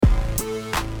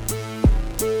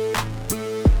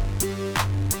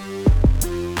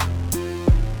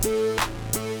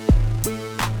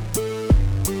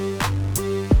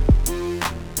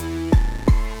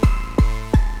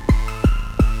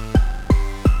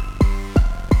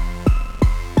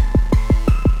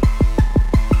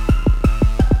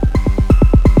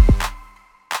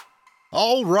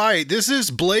All right, this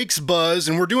is Blake's Buzz,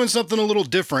 and we're doing something a little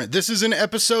different. This is an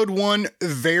episode 1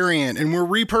 variant, and we're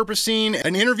repurposing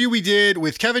an interview we did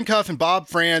with Kevin Cuffe and Bob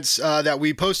Frantz that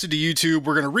we posted to YouTube.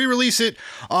 We're going to re-release it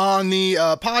on the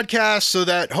podcast so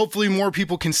that hopefully more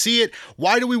people can see it.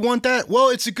 Why do we want that? Well,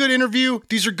 it's a good interview.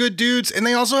 These are good dudes, and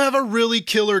they also have a really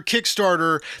killer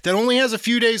Kickstarter that only has a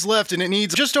few days left, and it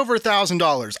needs just over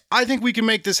 $1,000. I think we can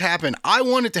make this happen. I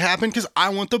want it to happen because I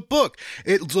want the book.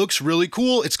 It looks really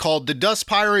cool. It's called The Dust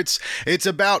Pirates. It's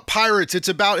about pirates. It's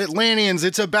about Atlanteans.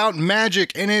 It's about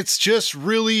magic. And it's just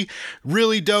really,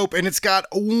 really dope. And it's got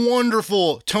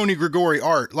wonderful Tony Gregori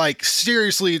art. Like,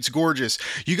 seriously, it's gorgeous.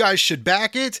 You guys should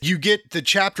back it. You get the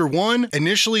chapter 1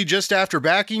 initially just after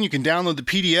backing. You can download the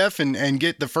PDF and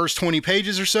get the first 20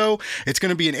 pages or so. It's going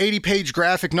to be an 80-page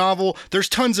graphic novel. There's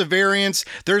tons of variants.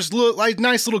 There's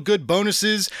nice little good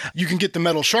bonuses. You can get the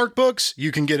Metal Shark books.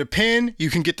 You can get a pin. You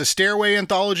can get the Stairway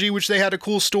anthology, which they had a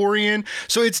cool story in.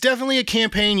 So it's definitely a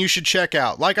campaign you should check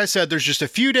out. Like I said, there's just a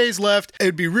few days left.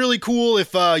 It'd be really cool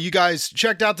if you guys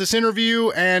checked out this interview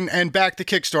and backed the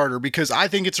Kickstarter, because I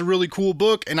think it's a really cool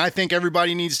book and I think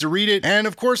everybody needs to read it. And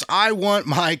of course, I want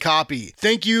my copy.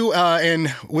 Thank you.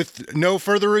 And with no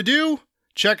further ado,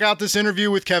 check out this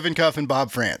interview with Kevin Cuffe and Bob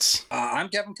Frantz. I'm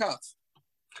Kevin Cuffe.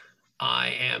 I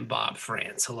am Bob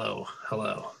Frantz. Hello.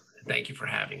 Thank you for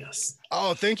having us.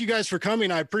 Oh, thank you guys for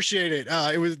coming. I appreciate it.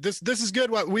 It was this is good.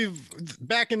 What we've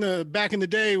back in the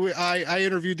day, I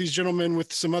interviewed these gentlemen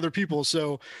with some other people.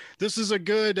 So this is a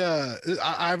good,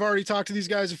 I've already talked to these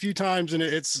guys a few times and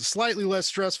it's slightly less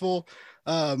stressful.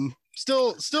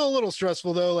 Still a little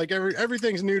stressful though. Like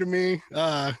everything's new to me.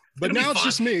 But now it's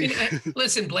just me.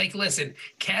 Listen, Blake,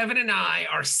 Kevin and I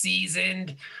are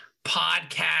seasoned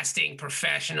podcasting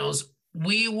professionals.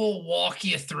 We will walk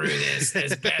you through this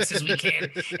as best as we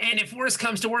can. And if worse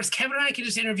comes to worse, Kevin and I can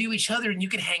just interview each other and you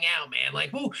can hang out, man.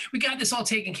 Like, well, we got this all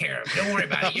taken care of. Don't worry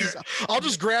about it. I'll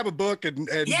just grab a book and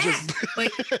yeah, just...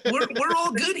 like we're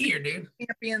all good here, dude.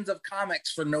 Champions of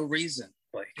comics for no reason.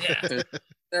 Like, yeah,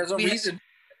 there's a reason.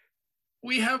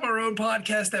 We have our own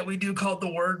podcast that we do called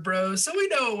The Word Bros, so we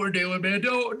know what we're doing, man.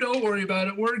 Don't worry about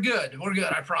it. We're good.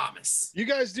 I promise. You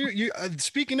guys do. You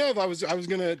speaking of, I was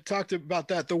going to talk about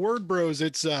that. The Word Bros.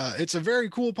 It's a very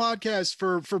cool podcast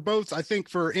for both. I think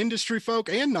for industry folk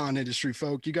and non-industry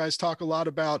folk. You guys talk a lot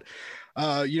about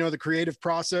the creative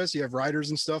process. You have writers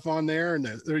and stuff on there, and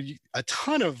there's a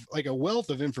ton of like a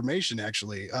wealth of information.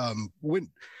 Actually,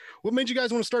 what made you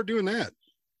guys want to start doing that?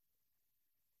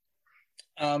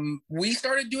 We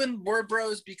started doing Word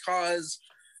Bros because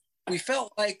we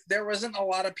felt like there wasn't a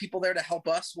lot of people there to help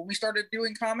us when we started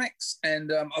doing comics.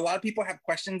 And a lot of people have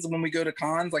questions when we go to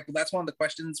cons. Like, that's one of the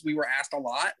questions we were asked a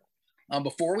lot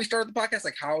before we started the podcast.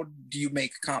 Like, how do you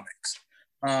make comics?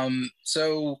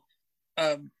 So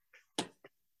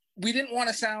we didn't want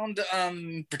to sound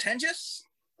pretentious.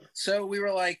 So we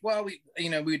were like, well, we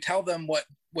would tell them what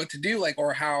to do, like,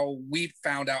 or how we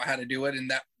found out how to do it.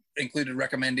 And that included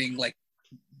recommending like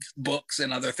books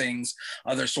and other things,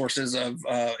 other sources of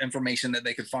information that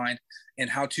they could find and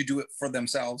how to do it for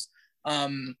themselves.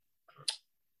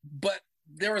 But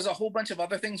there was a whole bunch of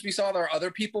other things we saw. There are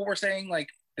other people were saying like,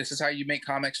 this is how you make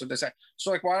comics or this. So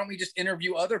like, why don't we just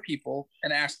interview other people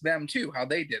and ask them too, how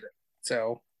they did it?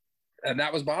 So, and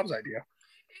that was Bob's idea.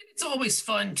 It's always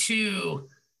fun to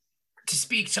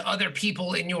speak to other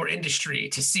people in your industry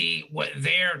to see what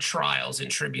their trials and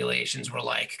tribulations were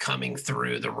like coming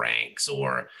through the ranks,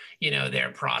 or, their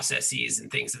processes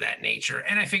and things of that nature.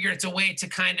 And I figure it's a way to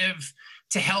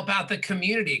to help out the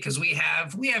community, because we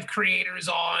have creators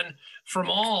on from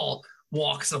all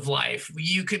walks of life.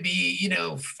 You could be,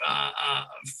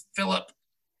 Philip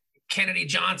Kennedy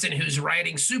Johnson, who's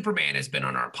writing Superman, has been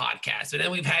on our podcast. And then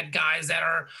we've had guys that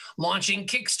are launching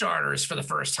Kickstarters for the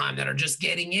first time that are just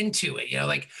getting into it.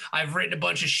 Like, I've written a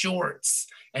bunch of shorts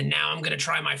and now I'm going to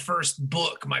try my first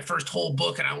whole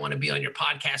book, and I want to be on your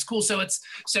podcast. Cool. So it's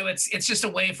just a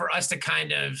way for us to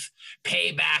kind of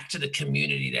pay back to the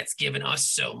community that's given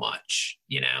us so much,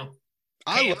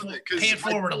 I love it. Pay it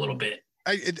forward a little bit.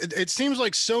 It seems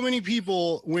like so many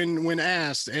people when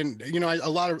asked, and a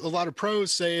lot of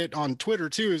pros say it on Twitter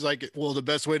too, is like, well, the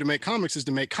best way to make comics is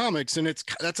to make comics. And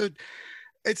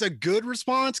it's a good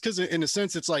response, because in a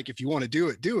sense it's like, if you want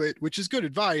to do it, which is good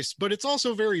advice, but it's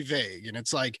also very vague. And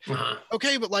it's like,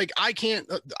 okay, but like,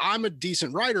 I'm a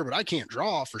decent writer, but I can't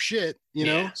draw for shit,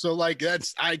 know? So like,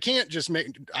 I can't just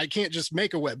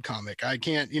make a web comic. I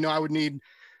can't, I would need,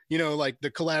 like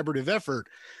the collaborative effort.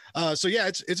 So yeah,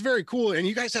 it's very cool. And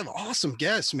you guys have awesome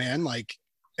guests, man. Like,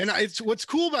 and it's what's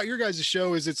cool about your guys'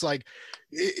 show is it's like,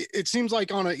 it seems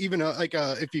like on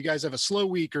if you guys have a slow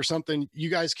week or something, you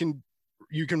guys can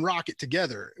you can rock it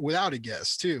together without a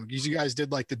guest too, because you guys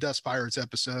did like the Dust Pirates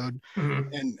episode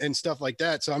and stuff like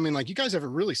that. So I mean, like, you guys have a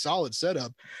really solid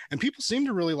setup, and people seem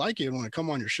to really like it when it come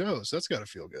on your show. So that's got to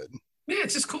feel good. Yeah,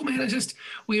 it's just cool, man.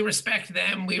 We respect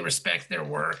them. We respect their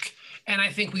work. And I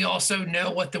think we also know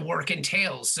what the work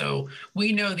entails. So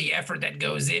we know the effort that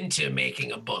goes into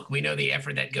making a book. We know the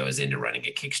effort that goes into running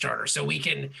a Kickstarter. So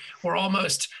we're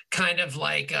almost kind of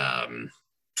like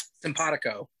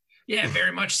simpatico. Yeah,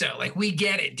 very much so. Like, we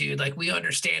get it, dude. Like, we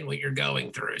understand what you're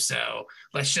going through. So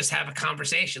let's just have a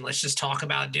conversation. Let's just talk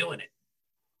about doing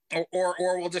it. Or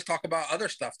we'll just talk about other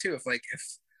stuff too.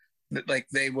 If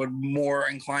they would more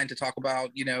inclined to talk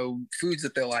about, foods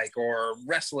that they like, or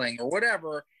wrestling, or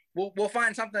whatever, we'll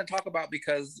find something to talk about,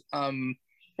 because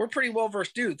we're pretty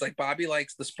well-versed dudes. Like, Bobby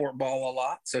likes the sport ball a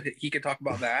lot, so he could talk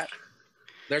about that.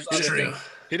 There's other things.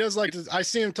 He does like to, I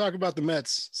see him talk about the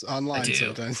Mets online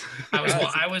sometimes.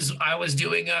 I was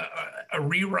doing a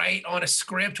rewrite on a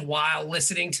script while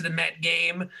listening to the Met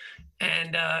game,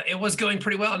 and it was going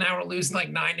pretty well. Now we're losing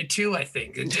like 9-2, I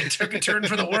think. It took a turn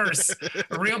for the worse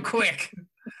real quick.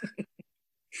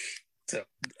 So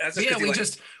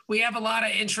we have a lot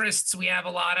of interests. We have a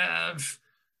lot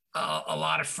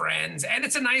of friends, and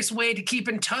it's a nice way to keep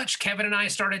in touch. Kevin and I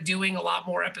started doing a lot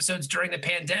more episodes during the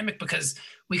pandemic because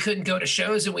we couldn't go to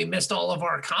shows and we missed all of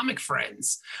our comic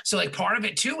friends. So like, part of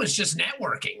it too was just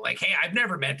networking. Like, hey, I've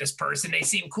never met this person. They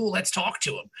seem cool. Let's talk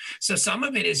to them. So some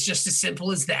of it is just as simple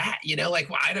as that, like,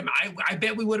 I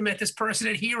bet we would have met this person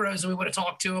at Heroes and we would have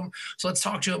talked to him. So let's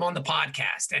talk to him on the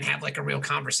podcast and have like a real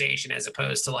conversation, as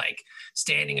opposed to like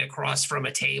standing across from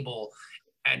a table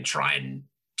and trying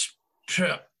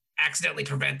to accidentally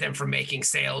prevent them from making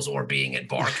sales, or being at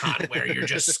BarCon where you're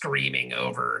just screaming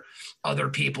over other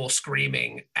people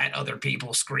screaming at other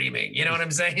people screaming. You know what I'm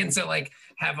saying? So like,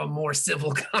 have a more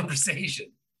civil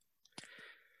conversation.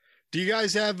 Do you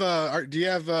guys have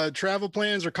travel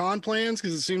plans or con plans?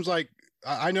 Because it seems like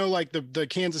I know like the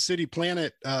Kansas City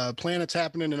Planet's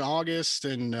happening in August,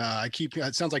 and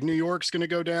it sounds like New York's going to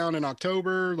go down in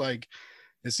October. Like,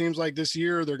 it seems like this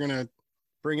year they're going to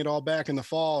bring it all back in the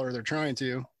fall, or they're trying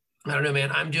to. I don't know,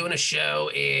 man. I'm doing a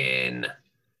show in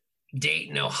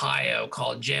Dayton, Ohio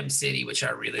called Gem City, which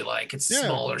I really like. It's a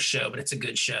smaller show, but it's a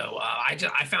good show.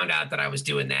 I found out that I was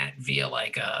doing that via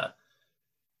like a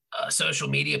social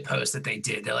media post that they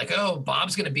did. They're like, "Oh,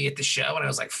 Bob's going to be at the show." And I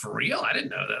was like, "For real? I didn't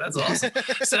know that. That's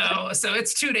awesome." So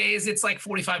it's 2 days. It's like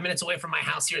 45 minutes away from my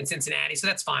house here in Cincinnati. So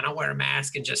that's fine. I'll wear a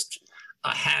mask and just a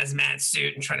hazmat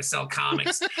suit and try to sell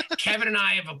comics. Kevin and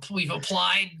I we've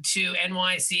applied to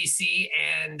NYCC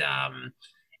and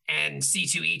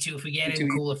C2E2 if we get in.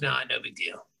 Cool. If not, no big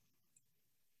deal.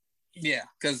 Yeah,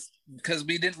 because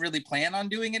we didn't really plan on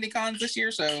doing any cons this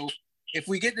year. So if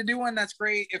we get to do one, that's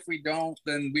great. If we don't,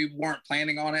 then we weren't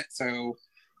planning on it. So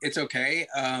it's okay.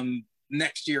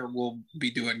 Next year we'll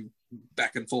be doing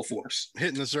back in full force.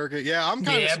 Hitting the circuit. Yeah, I'm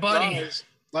kind of surprised. Buddy.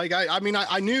 Like, I mean,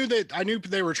 I knew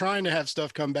they were trying to have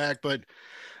stuff come back, but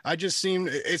it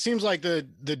seems like the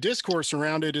discourse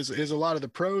around it is a lot of the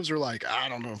pros are like, I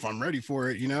don't know if I'm ready for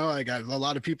it. Like, a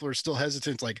lot of people are still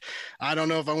hesitant. Like, I don't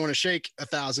know if I want to shake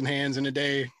 1,000 hands in a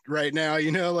day right now.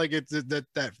 Like, it's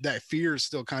that fear is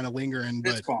still kind of lingering.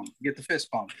 Fist bump. Get the fist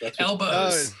bump. That's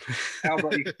elbows.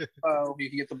 Elbow. Oh, you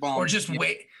can get the bump. Or just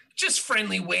wait. Just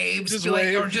friendly waves, just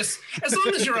wave. Or just as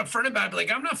long as you're upfront about it,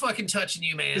 like, I'm not fucking touching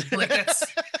you, man. Like, that's.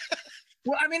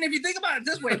 Well, I mean, if you think about it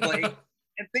this way, Blake,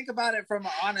 and think about it from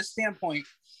an honest standpoint,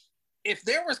 if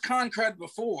there was con crud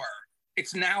before,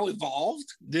 it's now evolved.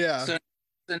 Yeah. So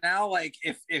now, like,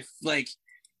 if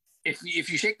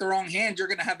you shake the wrong hand, you're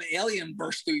gonna have the alien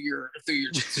burst through your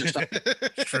stuff.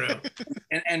 True.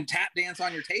 And tap dance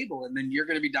on your table, and then you're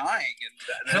gonna be dying.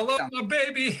 And hello, my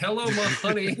baby. Hello, my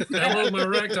honey. Hello, my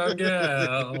ragtime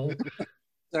gal.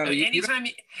 So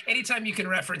anytime you can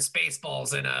reference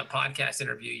Spaceballs in a podcast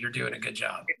interview, you're doing a good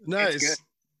job. Nice.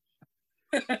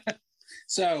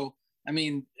 So, I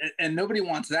mean, and nobody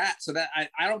wants that. So that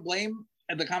I don't blame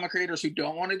the comic creators who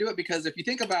don't want to do it, because if you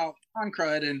think about con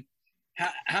crud, and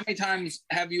how many times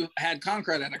have you had con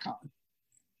crud at a con?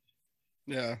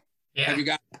 Yeah. Have you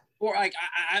got, or like,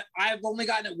 I've only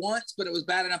gotten it once, but it was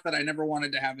bad enough that I never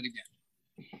wanted to have it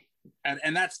again.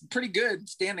 And that's pretty good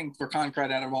standing for con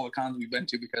crud out of all the cons we've been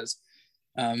to, because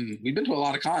we've been to a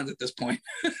lot of cons at this point.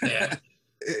 Yeah.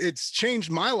 It's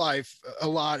changed my life a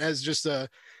lot, as just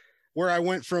where I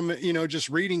went from, just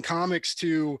reading comics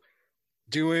to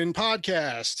doing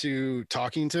podcasts to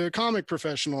talking to comic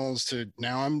professionals to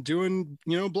now I'm doing,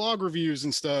 blog reviews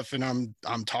and stuff. And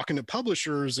I'm talking to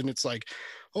publishers, and it's like,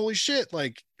 holy shit.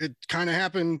 Like, it kind of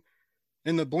happened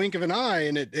in the blink of an eye,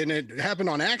 and it happened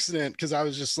on accident. 'Cause I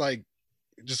was just like,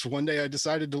 just one day I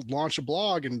decided to launch a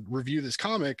blog and review this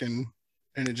comic, and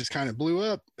it just kind of blew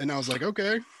up. And I was like,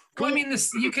 okay, cool. Well, I mean,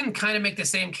 you can kind of make the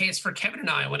same case for Kevin and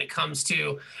I when it comes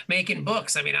to making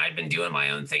books. I mean, I've been doing my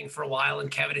own thing for a while, and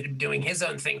Kevin had been doing his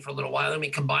own thing for a little while, and we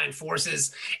combined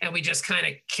forces, and we just kind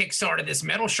of kickstarted this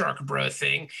Metal Shark Bro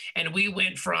thing, and we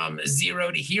went from zero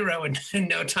to hero in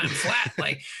no time flat.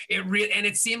 Like and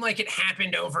it seemed like it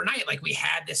happened overnight. Like we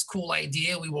had this cool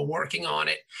idea, we were working on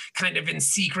it kind of in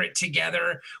secret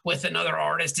together with another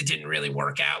artist. It didn't really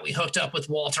work out. We hooked up with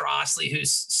Walter Osley,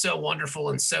 who's so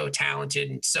wonderful and so talented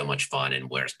and so much fun and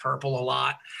wears purple a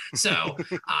lot. So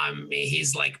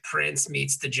he's like Prince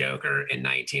meets the Joker in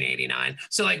 1989.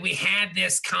 So like we had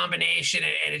this combination,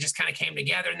 and it just kind of came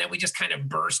together. And then we just kind of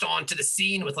burst onto the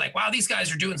scene with like, wow, these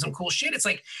guys are doing some cool shit. It's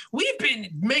like, we've been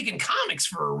making comics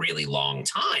for a really long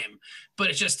time, but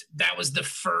it's just, that was the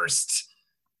first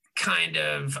kind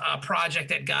of project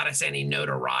that got us any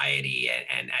notoriety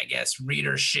and I guess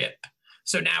readership.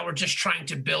 So now we're just trying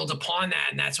to build upon that,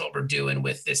 and that's what we're doing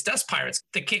with this Dust Pirates.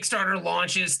 The Kickstarter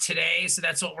launches today, so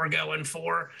that's what we're going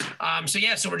for. So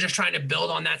we're just trying to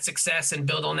build on that success and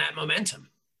build on that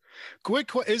momentum.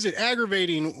 Is it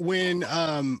aggravating when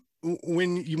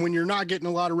you're not getting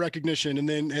a lot of recognition, and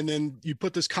then you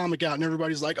put this comic out and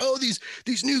everybody's like, oh,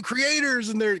 these new creators,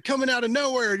 and they're coming out of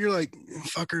nowhere, and you're like,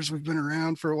 fuckers, we've been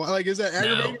around for a while. Like, is that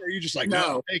aggravating? Or are you just like,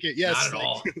 no, take it? Yes, not at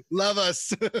all. Love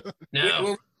us.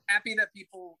 No. Happy that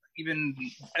people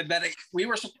we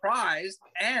were surprised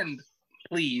and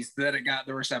pleased that it got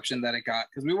the reception that it got,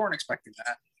 because we weren't expecting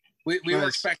that. We were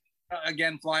expecting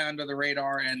again fly under the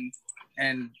radar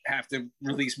and have to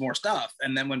release more stuff.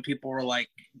 And then when people were like,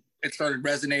 it started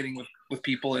resonating with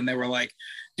people, and they were like,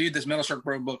 dude, this Metal Shark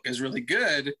Bro book is really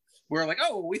good. We were like,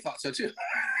 oh, we thought so too.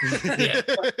 Yeah.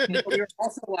 But we were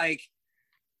also like,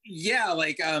 yeah,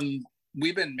 like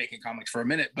we've been making comics for a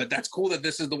minute, but that's cool that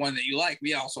this is the one that you like.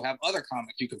 We also have other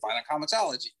comics you can find on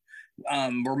Comixology.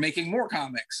 We're making more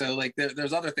comics. So like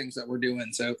there's other things that we're doing.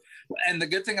 So, and the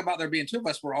good thing about there being two of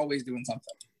us, we're always doing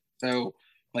something. So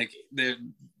like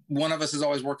one of us is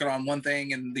always working on one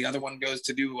thing and the other one goes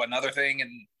to do another thing.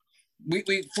 And we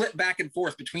flip back and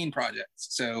forth between projects.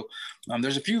 So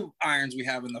there's a few irons we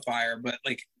have in the fire, but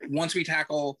like once we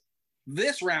tackle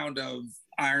this round of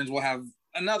irons, we'll have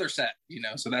another set,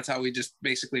 so that's how we just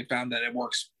basically found that it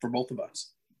works for both of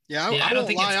us. I don't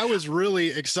lie, I was really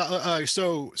excited.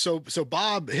 So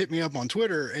Bob hit me up on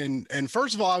Twitter, and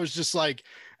first of all, I was just like,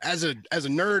 as a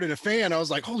nerd and a fan, I was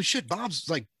like, holy shit, Bob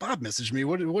messaged me.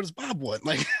 What does Bob want?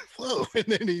 Like, whoa. And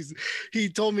then he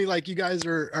told me like, you guys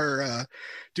are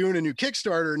doing a new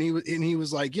Kickstarter, and he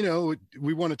was like,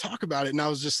 we want to talk about it. And I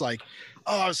was just like,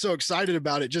 oh, I was so excited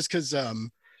about it, just because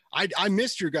I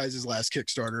missed your guys' last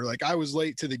Kickstarter. Like, I was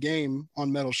late to the game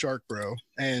on Metal Shark Bro.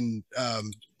 And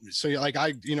so like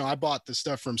I bought the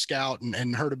stuff from Scout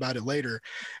and heard about it later.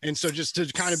 And so just to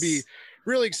kind of be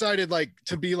really excited, like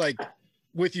to be like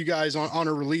with you guys on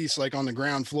a release, like on the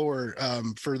ground floor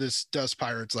for this Dust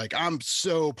Pirates, like I'm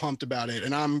so pumped about it.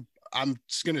 And I'm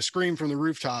just going to scream from the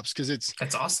rooftops, because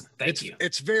that's awesome. Thank you.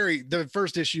 It's the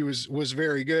first issue was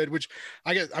very good, which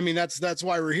that's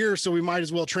why we're here. So we might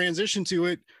as well transition to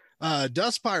it.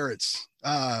 Dust Pirates.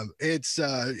 It's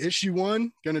issue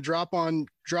 1 going to drop on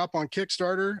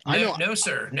Kickstarter. No,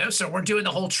 sir. We're doing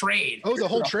the whole trade. Oh, the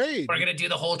whole trade. We're going to do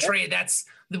the whole trade. That's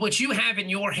what you have in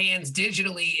your hands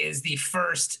digitally, is the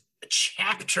first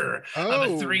chapter of a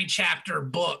 3-chapter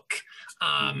book.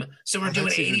 So we're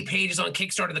doing 80 pages on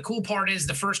Kickstarter. The cool part is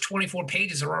the first 24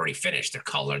 pages are already finished. They're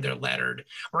colored, they're lettered.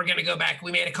 We're going to go back.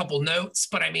 We made a couple notes,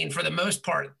 but I mean, for the most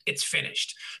part, it's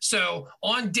finished. So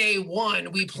on day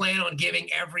 1, we plan on giving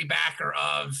every backer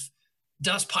of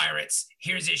Dust Pirates,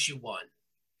 here's issue 1.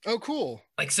 Oh, cool.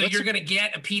 Like, so you're going to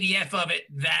get a PDF of it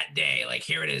that day. Like,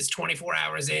 here it is, 24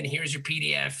 hours in, here's your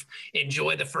PDF.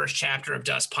 Enjoy the first chapter of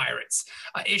Dust Pirates.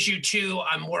 Issue 2,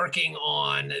 I'm working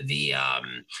on the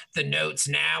notes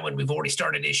now, and we've already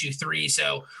started issue 3.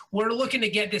 So we're looking to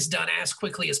get this done as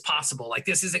quickly as possible. Like,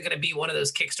 this isn't going to be one of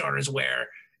those Kickstarters where,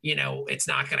 it's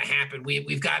not going to happen.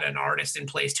 We've got an artist in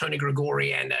place, Tony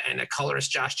Gregori, and a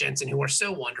colorist, Josh Jensen, who are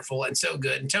so wonderful and so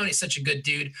good. And Tony's such a good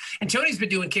dude. And Tony's been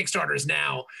doing Kickstarters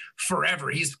now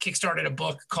forever. He's kickstarted a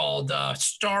book called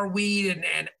Starweed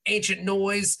and Ancient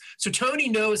Noise. So Tony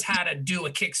knows how to do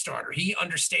a Kickstarter. He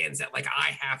understands that, like,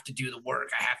 I have to do the work.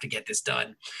 I have to get this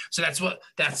done. So that's what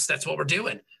we're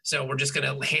doing. So we're just going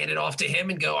to hand it off to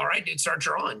him and go, all right, dude, start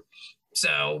drawing.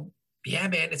 So yeah,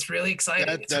 man, it's really exciting.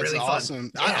 It's really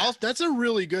awesome. Fun. Yeah. That's a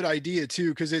really good idea too,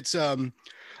 because it's so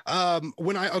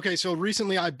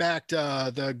recently I backed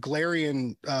the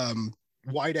Galarian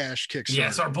White Ash Kickstarter.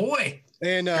 Yes, our boy.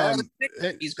 And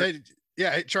he's great.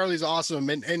 Yeah, Charlie's awesome.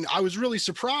 And I was really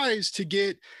surprised to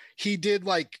get, he did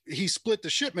like, he split the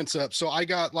shipments up. So I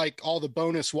got like all the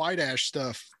bonus White Ash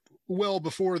stuff well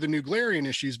before the new Galarian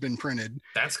issue's been printed.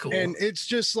 That's cool. And it's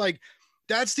just like,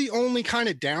 that's the only kind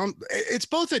of it's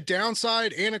both a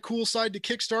downside and a cool side to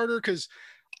Kickstarter, because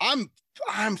I'm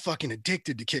fucking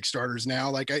addicted to Kickstarters now.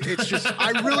 Like it's just,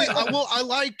 I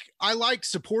like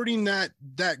supporting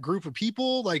that group of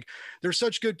people. Like they're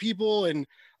such good people. And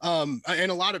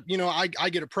a lot of, I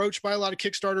get approached by a lot of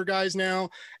Kickstarter guys now.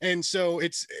 And so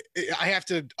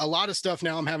a lot of stuff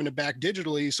now I'm having to back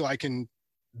digitally so I can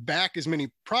back as many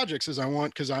projects as I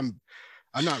want. Cause I'm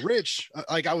not rich.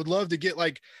 Like I would love to get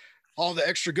like all the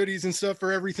extra goodies and stuff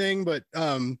for everything. But,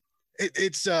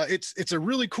 it's a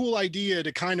really cool idea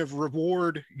to kind of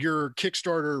reward your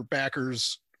Kickstarter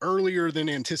backers earlier than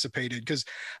anticipated. Cause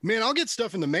man, I'll get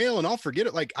stuff in the mail and I'll forget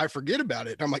it. Like I forget about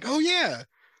it. And I'm like, oh yeah.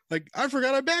 Like I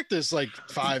forgot I backed this like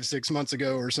 5-6 months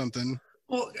ago or something.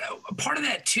 Well, part of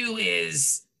that too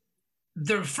is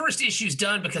the first issue's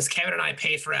done because Kevin and I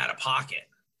paid for it out of pocket.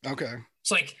 Okay.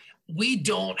 It's like, we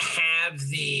don't have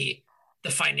the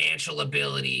financial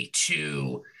ability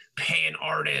to pay an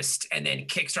artist and then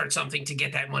kickstart something to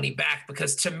get that money back,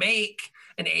 because to make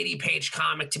an 80-page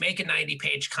comic, to make a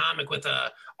 90-page comic with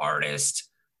a artist,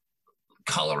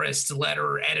 colorist,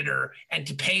 letterer, editor, and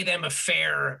to pay them a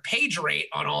fair page rate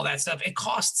on all that stuff, it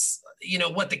costs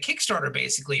what the Kickstarter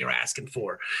basically are asking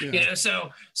for. Yeah. So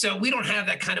we don't have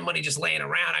that kind of money just laying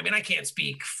around. I mean, I can't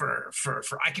speak for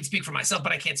I can speak for myself,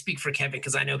 but I can't speak for Kevin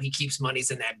because I know he keeps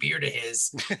monies in that beard of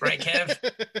his, right, Kev?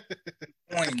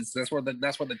 Coins. That's where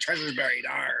the treasures buried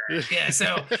are. Yeah.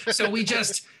 So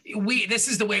this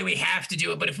is the way we have to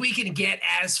do it. But if we can get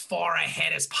as far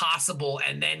ahead as possible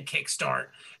and then kickstart,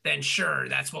 then sure,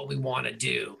 that's what we want to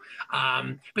do.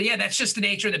 But yeah, that's just the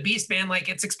nature of the beast, man. Like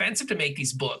it's expensive to make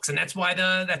these books, and that's why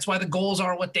the goals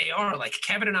are what they are. Like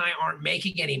Kevin and I aren't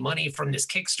making any money from this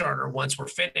Kickstarter. Once we're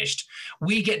finished,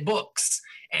 we get books.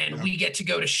 And we get to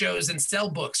go to shows and sell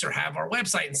books, or have our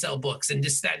website and sell books, and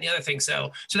this, that, and the other thing.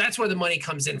 So that's where the money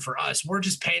comes in for us. We're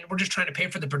just trying to pay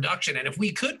for the production. And if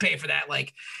we could pay for that,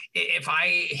 like if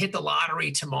I hit the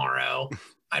lottery tomorrow,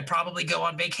 I'd probably go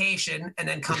on vacation and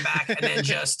then come back and then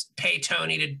just pay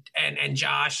Tony and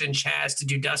Josh and Chaz to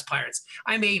do Dust Pirates.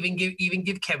 I may even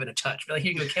give Kevin a touch. Be like,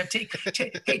 here you go, Kev.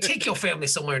 Take your family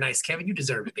somewhere nice, Kevin. You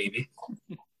deserve it, baby.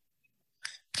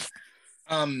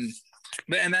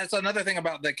 And that's another thing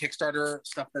about the Kickstarter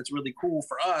stuff that's really cool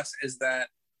for us, is that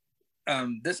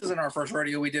this isn't our first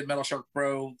rodeo. We did Metal Shark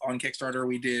Pro on Kickstarter.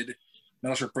 We did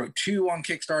Metal Shark Pro 2 on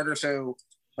Kickstarter. So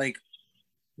like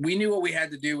we knew what we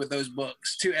had to do with those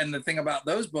books too. And the thing about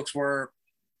those books were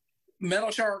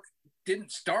Metal Shark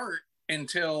didn't start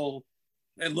until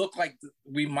it looked like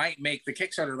we might make the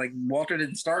Kickstarter. Like Walter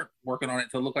didn't start working on it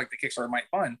to look like the Kickstarter might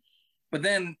fund, but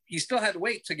then you still had to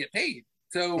wait to get paid.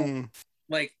 So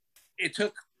like it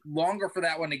took longer for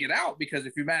that one to get out, because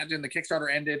if you imagine the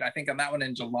Kickstarter ended, I think on that one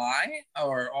in July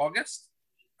or August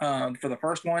for the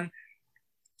first one,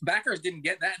 backers didn't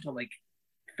get that until like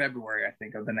February, I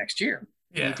think, of the next year.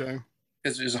 Yeah. Okay.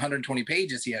 Because there's 120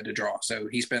 pages he had to draw. So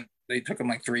they took him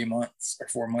like 3 months or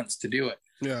 4 months to do it.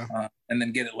 Yeah. And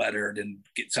then get it lettered and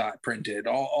get it printed,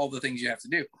 all the things you have to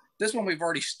do. This one we've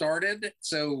already started.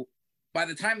 So by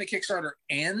the time the Kickstarter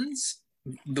ends,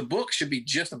 the book should be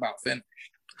just about finished.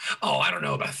 Oh, I don't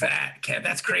know about that, Kev.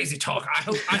 That's crazy talk.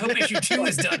 I hope issue 2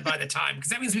 is done by the time,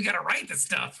 because that means we got to write the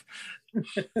stuff.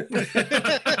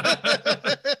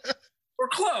 We're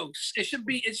close. It should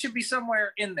be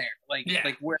somewhere in there, like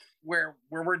where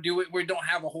we don't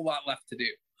have a whole lot left to do.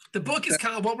 The book is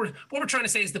kind of what we're trying to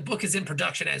say is the book is in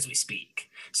production as we speak.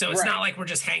 So it's not like we're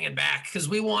just hanging back, because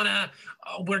we're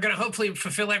going to hopefully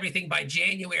fulfill everything by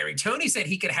January. Tony said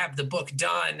he could have the book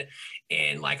done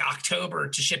in like October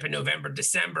to ship in November,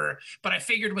 December. But I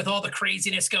figured with all the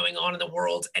craziness going on in the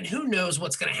world, and who knows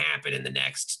what's going to happen in the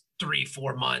next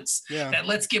 3-4 months, that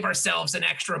let's give ourselves an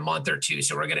extra month or two.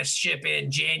 So we're going to ship in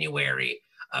January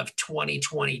of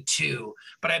 2022.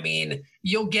 But I mean,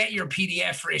 you'll get your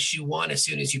PDF for issue 1 as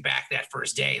soon as you back that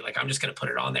first day. Like I'm just going to put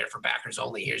it on there for backers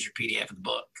only. Here's your PDF of the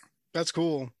book. That's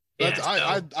cool.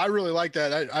 I really like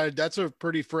that. That's a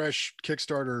pretty fresh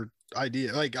Kickstarter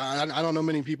idea. Like I don't know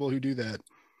many people who do that.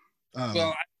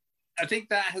 Well, I think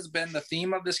that has been the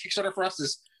theme of this Kickstarter for us,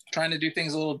 is trying to do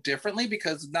things a little differently,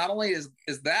 because not only is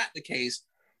that the case,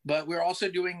 but we're also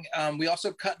doing, we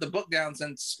also cut the book down,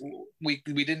 since we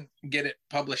didn't get it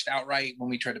published outright when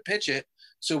we tried to pitch it.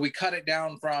 So we cut it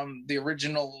down from the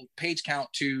original page count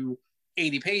to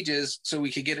 80 pages so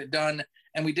we could get it done.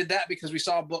 And we did that because we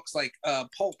saw books like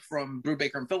Pulp from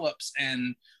Brubaker and Phillips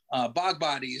and Bog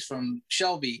Bodies from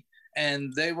Shelby.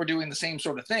 and they were doing the same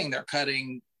sort of thing. They're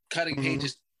cutting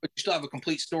pages, but you still have a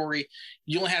complete story.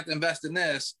 You only have to invest in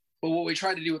this. But what we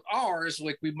tried to do with ours,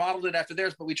 like we modeled it after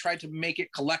theirs, but we tried to make it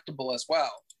collectible as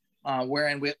well,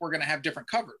 wherein we're going to have different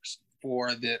covers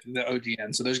for the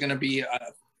OGN. So there's going to be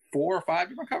 4 or 5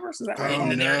 different covers. Is that right? Oh,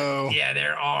 no.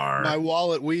 There are. My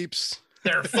wallet weeps.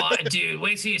 They're fun, dude.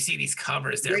 Wait till you see these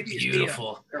covers. They're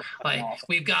beautiful. Like awesome.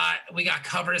 we got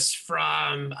covers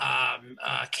from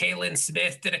Kaylin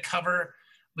Smith did a cover.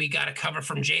 We got a cover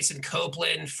from Jason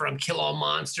Copeland from Kill All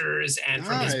Monsters and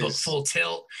from his book Full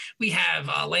Tilt. We have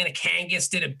Lana Kangas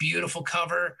did a beautiful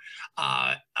cover.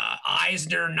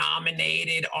 Eisner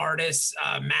nominated artist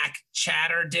Mac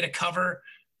Chatter did a cover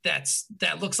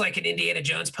that looks like an Indiana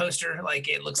Jones poster. Like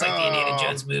it looks like the Indiana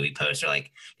Jones movie poster.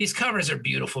 Like these covers are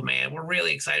beautiful, man. We're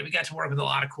really excited. We got to work with a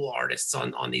lot of cool artists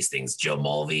on these things. Joe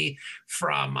Mulvey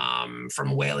from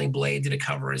Wailing Blade did a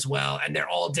cover as well. And they're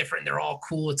all different. They're all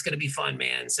cool. It's going to be fun,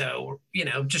 man. So,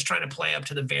 just trying to play up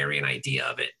to the variant idea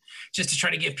of it, just to try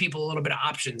to give people a little bit of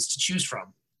options to choose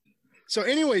from. So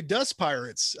anyway, Dust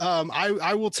Pirates.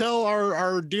 I will tell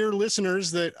our dear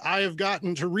listeners that I have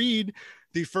gotten to read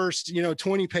the first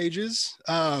 20 pages,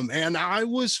 and I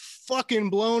was fucking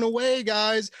blown away,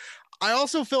 guys. I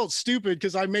also felt stupid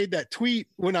because I made that tweet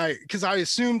because I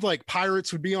assumed like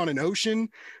pirates would be on an ocean,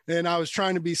 and I was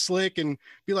trying to be slick and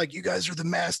be like, you guys are the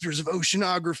masters of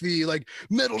oceanography, like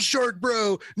Metal Shark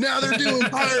Bro, now they're doing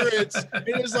pirates. And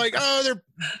it was like,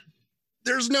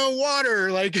 there's no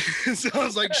water, like so I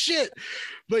was like, shit.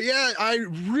 But yeah, I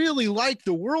really like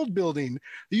the world building.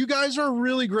 You guys are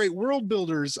really great world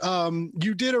builders.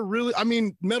 You did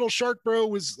Metal Shark Bro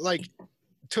was like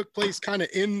took place kind of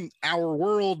in our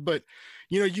world, but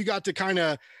you got to kind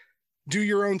of do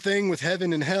your own thing with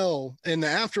heaven and hell and the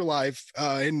afterlife,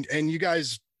 and you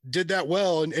guys did that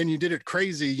well, and you did it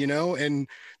crazy, and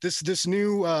this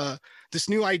new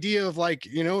idea of like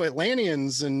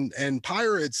Atlanteans and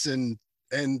pirates and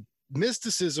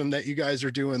mysticism that you guys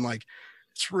are doing, like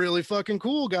it's really fucking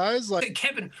cool, guys. Like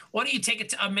Kevin, why don't you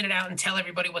take a minute out and tell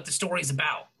everybody what the story's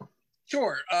about?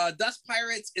 Sure. Dust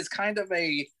Pirates is kind of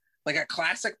a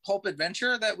classic pulp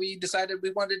adventure that we decided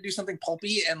we wanted to do something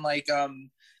pulpy and like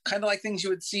kind of like things you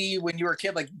would see when you were a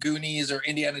kid, like Goonies or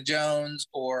Indiana Jones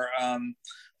or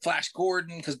Flash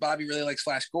Gordon, because Bobby really likes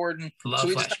Flash Gordon. Love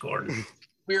Flash Gordon.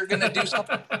 We were gonna do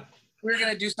something. We were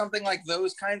gonna do something like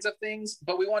those kinds of things,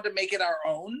 but we wanted to make it our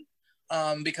own,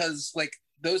 because like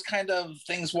those kind of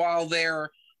things, while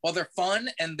they're fun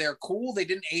and they're cool, they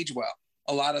didn't age well.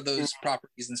 A lot of those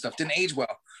properties and stuff didn't age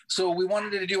well. So we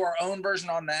wanted to do our own version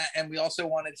on that, and we also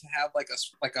wanted to have like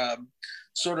a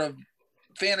sort of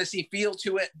fantasy feel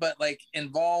to it, but like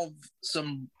involve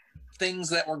some things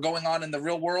that were going on in the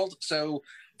real world. So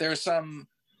there's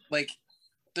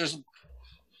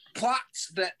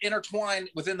plots that intertwine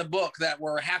within the book that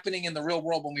were happening in the real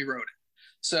world when we wrote it.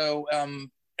 So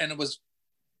and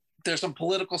there's some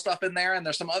political stuff in there, and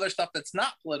there's some other stuff that's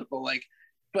not political,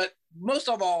 but most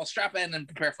of all, strap in and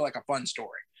prepare for like a fun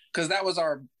story, because that was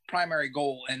our primary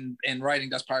goal in writing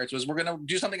Dust Pirates. Was we're gonna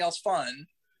do something else fun,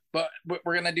 but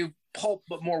we're gonna do pulp,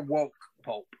 but more woke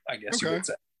pulp, I guess you would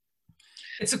say.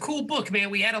 It's a cool book, man.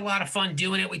 We had a lot of fun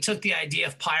doing it. We took the idea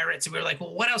of pirates and we were like,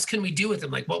 well, what else can we do with them?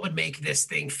 Like, what would make this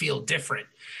thing feel different?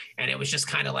 And it was just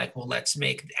kind of like, well, let's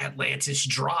make Atlantis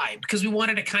dry, because we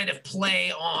wanted to kind of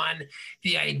play on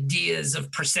the ideas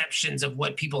of perceptions of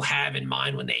what people have in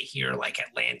mind when they hear like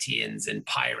Atlanteans and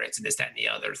pirates and this, that, and the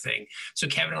other thing. So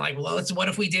Kevin and I, well, what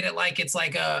if we did it like it's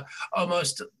like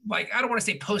almost like, I don't want to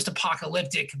say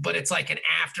post-apocalyptic, but it's like an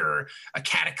after a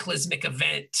cataclysmic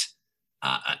event.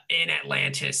 In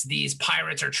Atlantis, these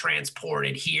pirates are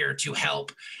transported here to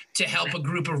help a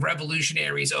group of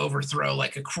revolutionaries overthrow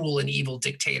like a cruel and evil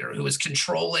dictator who is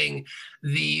controlling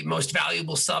the most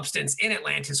valuable substance in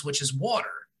Atlantis, which is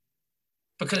water.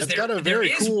 Because it's got a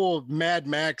very cool Mad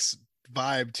Max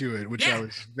vibe to it, which I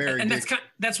was very and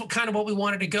that's what kind of what we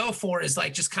wanted to go for, is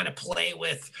like just kind of play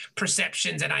with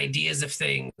perceptions and ideas of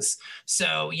things.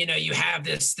 So you have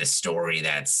this story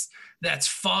that's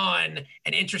fun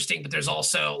and interesting, but there's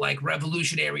also like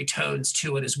revolutionary tones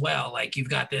to it as well. Like you've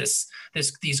got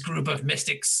these group of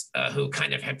mystics who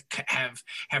kind of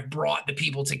have brought the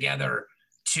people together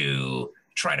to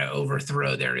try to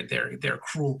overthrow their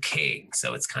cruel king.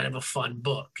 So it's kind of a fun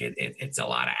book. It's a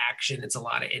lot of action. It's a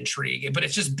lot of intrigue, but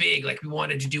it's just big. Like we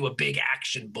wanted to do a big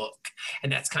action book,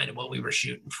 and that's kind of what we were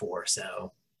shooting for.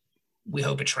 So we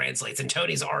hope it translates. And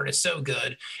Tony's art is so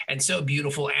good and so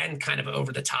beautiful and kind of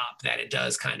over the top that it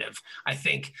does kind of, I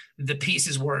think the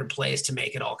pieces were in place to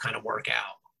make it all kind of work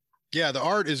out. Yeah, the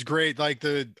art is great. Like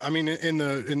I mean, in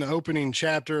the opening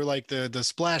chapter, like the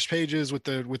splash pages with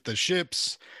the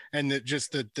ships and the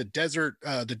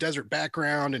desert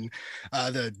background, and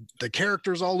the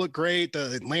characters all look great.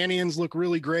 The Atlanteans look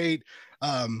really great.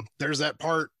 There's that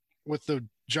part with the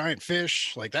giant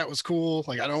fish, like that was cool.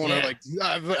 Like I don't want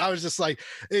to I was just like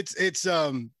it's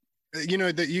you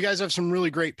know that you guys have some really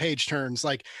great page turns.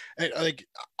 Like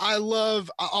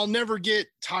I'll never get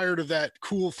tired of that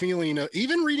cool feeling of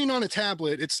even reading on a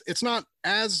tablet. It's not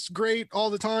as great all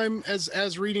the time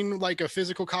as reading like a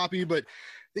physical copy, but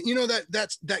you know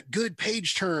that's that good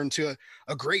page turn to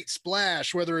a great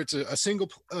splash, whether it's a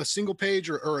single page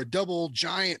or a double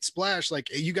giant splash. Like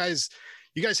you guys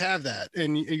have that,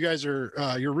 and you guys are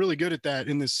you're really good at that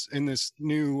in this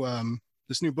new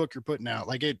book you're putting out.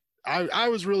 Like I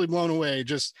was really blown away,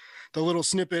 just the little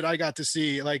snippet I got to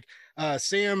see. Like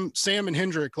Sam and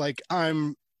Hendrik, like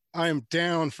I'm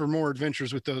down for more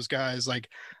adventures with those guys. Like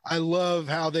I love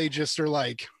how they just are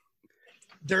like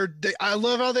I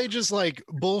love how they just like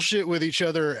bullshit with each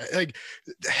other. Like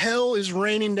hell is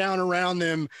raining down around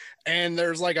them and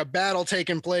there's like a battle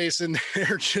taking place, and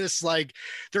they're just like,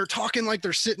 they're talking like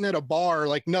they're sitting at a bar,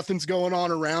 like nothing's going on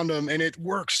around them. And it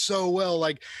works so well.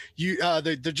 Like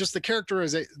the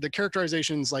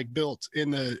characterizations like built in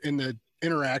the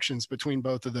interactions between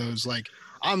both of those. Like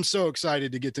I'm so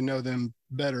excited to get to know them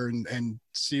better and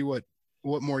see what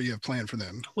more you have planned for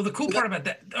them. Well, the cool part about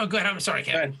that. Oh, go ahead. I'm sorry,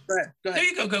 Kevin. Go ahead. There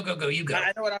you go. Go. You go.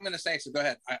 I know what I'm going to say, so go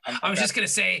ahead. I was just going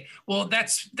to say, well,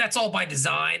 that's all by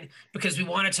design, because we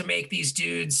wanted to make these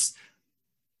dudes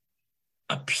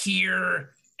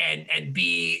appear and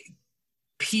be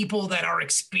people that are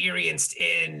experienced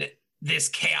in this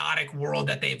chaotic world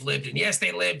that they've lived in. Yes,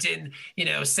 they lived in,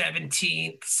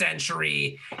 17th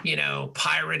century,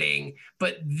 pirating,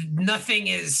 but nothing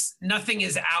is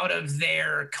out of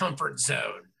their comfort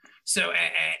zone. So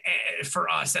for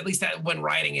us, at least that when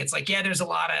writing, it's like, yeah, there's a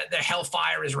lot of the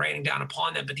hellfire is raining down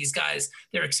upon them, but these guys,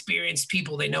 they're experienced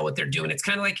people. They know what they're doing. It's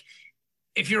kind of like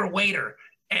if you're a waiter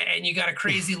and you got a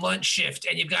crazy lunch shift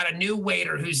and you've got a new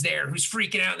waiter who's there, who's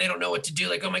freaking out and they don't know what to do.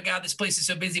 Like, oh my God, this place is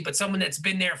so busy, but someone that's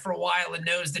been there for a while and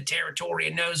knows the territory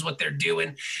and knows what they're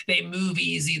doing. They move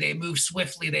easy, they move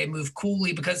swiftly, they move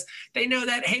coolly because they know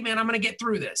that, hey man, I'm going to get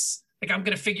through this. Like I'm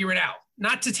going to figure it out.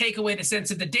 Not to take away the sense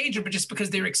of the danger, but just because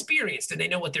they're experienced and they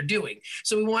know what they're doing.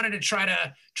 So we wanted to try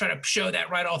to show that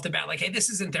right off the bat. Like, hey, this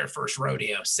isn't their first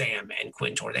rodeo, Sam and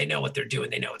Quintor. They know what they're doing.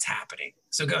 They know what's happening.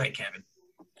 So go ahead, Kevin.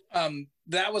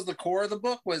 That was the core of the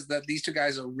book, was that these two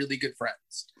guys are really good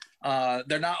friends.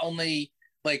 They're not only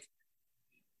like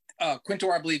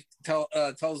Quintor, I believe,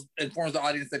 informs the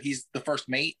audience that he's the first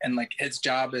mate and like his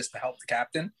job is to help the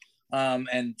captain,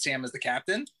 and Sam is the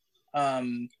captain.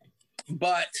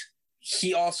 But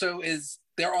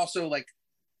they're also like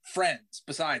friends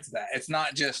besides that. It's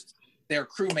not just they're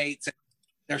crewmates and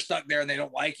they're stuck there and they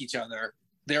don't like each other.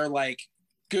 They're like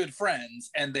good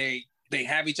friends and they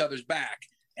have each other's back.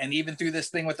 And even through this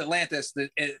thing with Atlantis,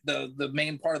 the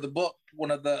main part of the book,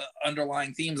 one of the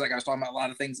underlying themes, like I was talking about, a lot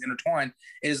of things intertwined,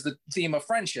 is the theme of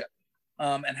friendship,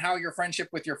 and how your friendship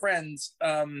with your friends.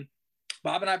 Bob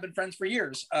and I have been friends for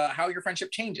years. How your friendship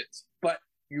changes, but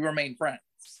you remain friends.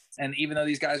 And even though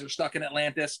these guys are stuck in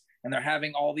Atlantis and they're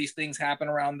having all these things happen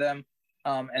around them,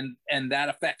 and that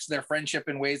affects their friendship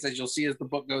in ways, as you'll see as the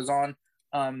book goes on,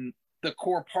 the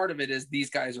core part of it is these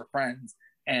guys are friends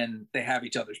and they have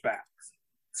each other's backs.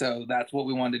 So that's what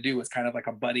we wanted to do, was kind of like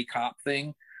a buddy cop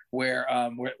thing where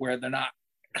they're not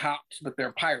cops, but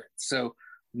they're pirates. So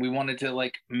we wanted to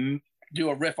like do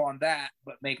a riff on that,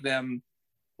 but make them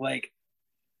like,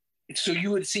 so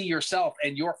you would see yourself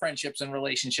and your friendships and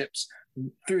relationships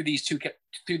through these two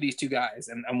guys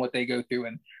and what they go through,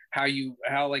 and how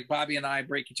like Bobby and I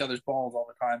break each other's balls all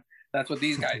the time. That's what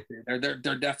these guys do.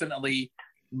 They're definitely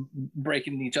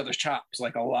breaking each other's chops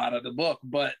like a lot of the book,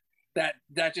 but that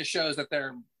just shows that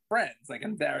they're friends, like,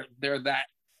 and they're that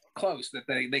close that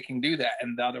they can do that,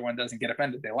 and the other one doesn't get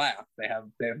offended. They laugh. They have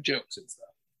jokes and stuff.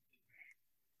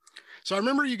 So I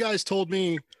remember you guys told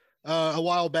me a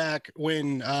while back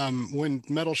when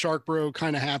Metal Shark Bro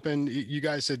kind of happened, you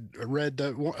guys had read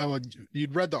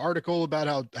you'd read the article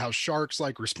about how sharks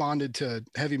like responded to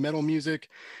heavy metal music,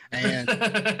 and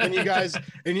and you guys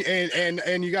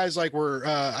and you guys like were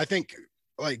I think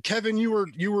like Kevin, you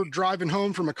were driving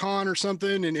home from a con or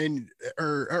something,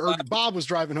 or Bob was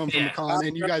driving home from a con,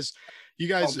 and you guys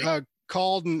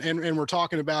called and were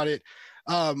talking about it.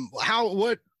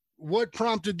 What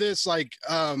prompted this? Like,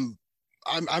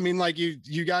 I mean, like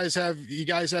you guys have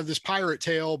this pirate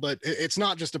tale, but it's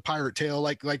not just a pirate tale.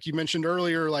 Like you mentioned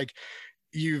earlier, like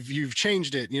you've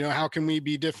changed it. You know, how can we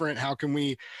be different? How can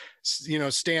we, you know,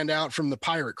 stand out from the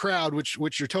pirate crowd,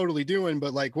 which you're totally doing.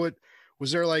 But like, what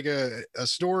was there, like a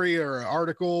story or an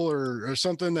article or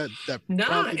something that No,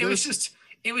 prompted it was this?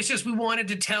 just we wanted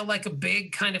to tell like a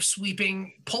big kind of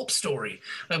sweeping pulp story.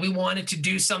 Like we wanted to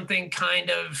do something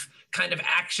kind of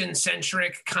action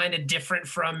centric, kind of different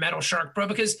from Metal Shark Bro,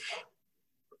 because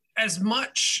as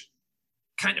much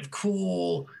kind of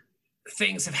cool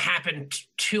things have happened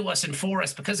to us and for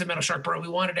us because of Metal Shark Bro, we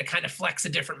wanted to kind of flex a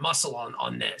different muscle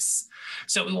on this.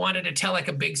 So we wanted to tell like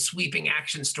a big sweeping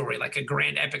action story, like a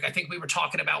grand epic. I think we were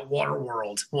talking about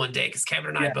Waterworld one day because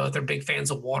Kevin and I both are big fans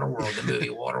of Waterworld, the movie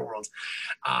Waterworld.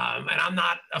 And I'm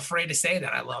not afraid to say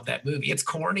that I love that movie. It's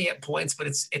corny at points, but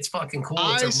it's fucking cool.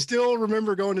 I still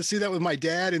remember going to see that with my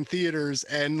dad in theaters,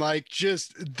 and like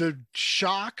just the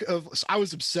shock of, I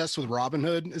was obsessed with Robin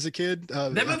Hood as a kid.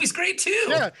 That movie's great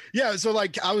too. Yeah. So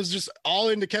like I was just all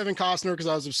into Kevin Costner because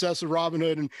I was obsessed with Robin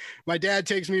Hood, and my dad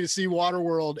takes me to see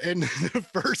Waterworld, and the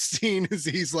first scene is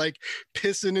he's like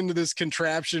pissing into this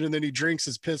contraption, and then he drinks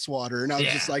his piss water, and I was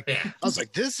just like, I was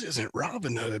like, this isn't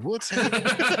Robin Hood. What's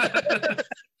happening?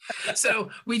 So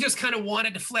we just kind of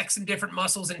wanted to flex some different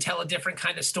muscles and tell a different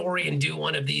kind of story and do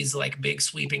one of these like big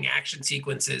sweeping action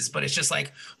sequences. But it's just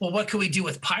like, well, what can we do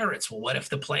with pirates? Well, what if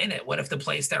the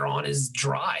place they're on is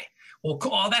dry? Well,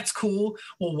 oh, that's cool.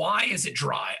 Well, why is it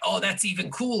dry? Oh, that's even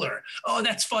cooler. Oh,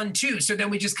 that's fun too. So then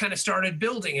we just kind of started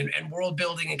building and world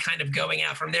building and kind of going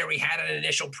out from there. We had an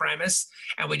initial premise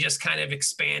and we just kind of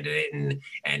expanded it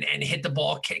and hit the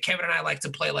ball. Kevin and I like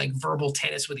to play like verbal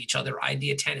tennis with each other,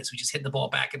 idea tennis. We just hit the ball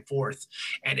back and forth,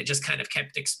 and it just kind of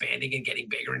kept expanding and getting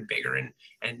bigger and bigger.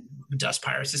 And Dust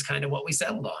Pirates is kind of what we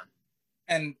settled on.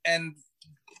 And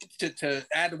to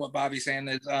add to what Bobby's saying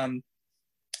is,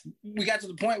 we got to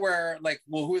the point where like,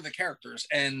 well, who are the characters?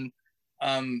 And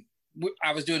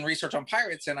I was doing research on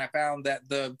pirates, and I found that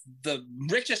the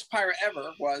richest pirate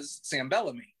ever was Sam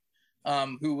Bellamy,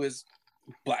 who was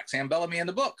Black Sam Bellamy in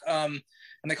the book. And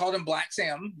they called him Black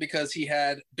Sam because he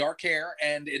had dark hair,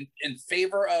 and in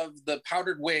favor of the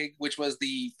powdered wig, which was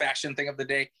the fashion thing of the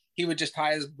day, he would just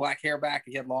tie his black hair back.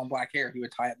 He had long black hair. He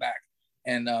would tie it back.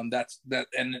 And that's that.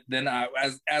 And then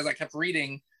as I kept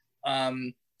reading,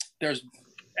 there's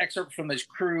excerpts from his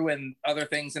crew and other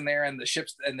things in there, and the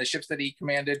ships that he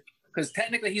commanded, because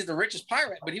technically he's the richest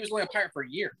pirate, but he was only a pirate for a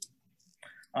year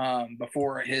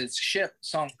before his ship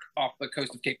sunk off the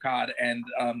coast of Cape Cod, and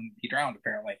he drowned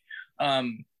apparently.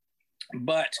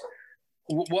 But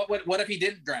what if he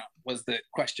didn't drown was the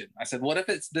question. I said, what if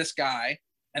it's this guy?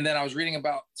 And then I was reading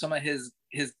about some of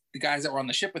the guys that were on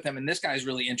the ship with him, and this guy's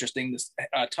really interesting, this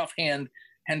tough hand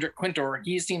Hendrik Quintor.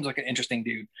 He seems like an interesting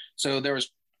dude. So there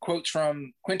was quotes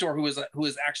from Quintor, who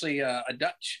was actually a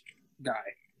Dutch guy.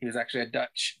 He was actually a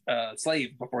Dutch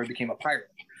slave before he became a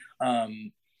pirate.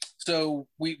 So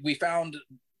we found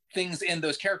things in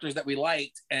those characters that we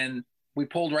liked, and we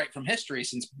pulled right from history,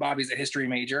 since Bobby's a history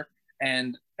major,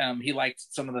 and he liked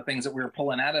some of the things that we were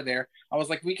pulling out of there. I was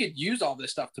like, we could use all this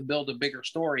stuff to build a bigger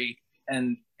story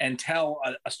and tell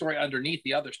a story underneath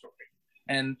the other story.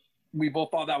 And we both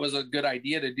thought that was a good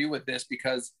idea to do with this,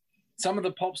 because some of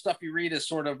the pulp stuff you read is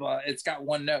sort of it's got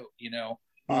one note, you know,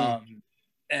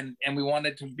 and we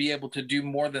wanted to be able to do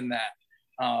more than that.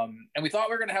 And we thought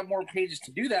we were going to have more pages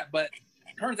to do that, but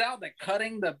it turns out that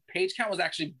cutting the page count was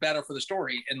actually better for the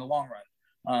story in the long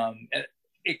run.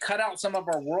 It cut out some of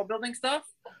our world building stuff.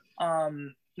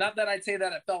 Not that I'd say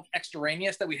that it felt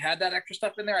extraneous that we had that extra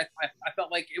stuff in there. I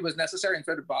felt like it was necessary, and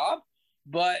so did Bob,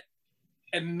 but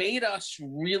it made us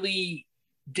really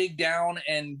dig down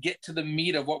and get to the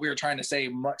meat of what we were trying to say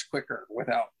much quicker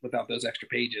without those extra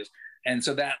pages. And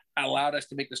so that allowed us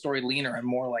to make the story leaner and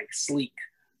more like sleek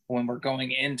when we're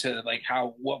going into like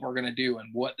what we're going to do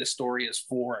and what the story is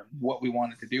for and what we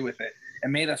wanted to do with it. It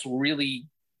made us really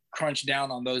crunch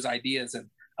down on those ideas and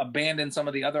abandon some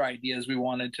of the other ideas we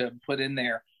wanted to put in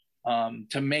there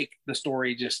to make the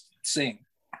story just sing.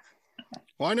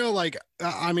 Well, I know, like,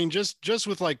 I mean, just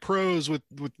with like prose, with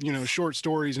you know, short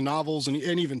stories and novels and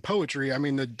even poetry. I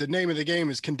mean, the name of the game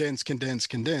is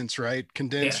condense, right?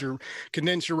 Condense your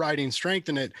writing,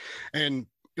 strengthen it, and.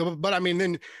 But I mean,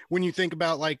 then when you think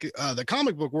about like the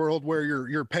comic book world, where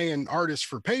you're paying artists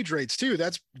for page rates too,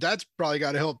 that's probably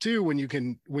got to help too when you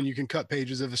can cut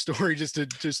pages of a story just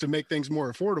to make things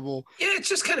more affordable. Yeah, it's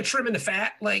just kind of trimming the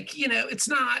fat. Like, you know, it's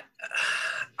not.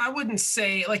 I wouldn't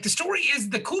say like the story is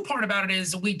the cool part about it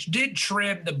is we did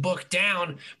trim the book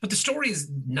down, but the story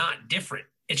is not different.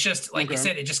 It's just like you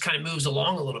said, it just kind of moves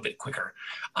along a little bit quicker.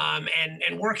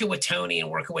 And working with Tony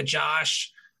and working with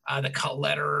Josh. the cut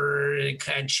letterer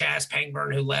and Chaz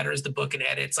Pangburn, who letters the book and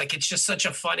edits. Like, it's just such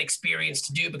a fun experience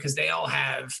to do because they all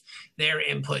have their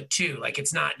input too. Like,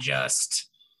 it's not just,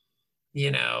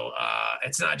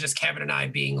 it's not just Kevin and I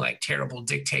being like terrible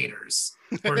dictators.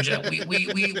 We're just,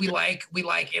 we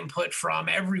like input from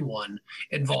everyone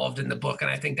involved in the book. And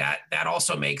I think that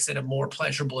also makes it a more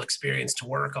pleasurable experience to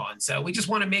work on. So we just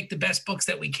want to make the best books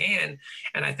that we can.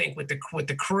 And I think with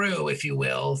the crew, if you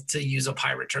will, to use a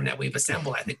pirate term that we've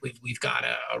assembled, I think we've got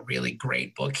a really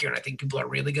great book here. And I think people are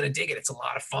really going to dig it. It's a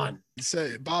lot of fun.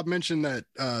 So Bob mentioned that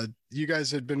you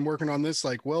guys had been working on this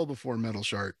like well before Metal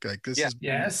Shark. Like this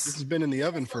has been in the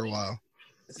oven for a while.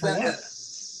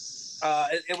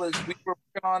 It was, we were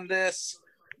working on this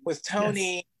with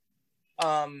Tony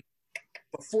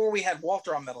before we had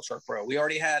Walter on Metal Shark Bro. We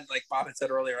already had, like Bob had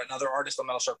said earlier, another artist on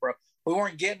Metal Shark Bro. We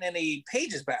weren't getting any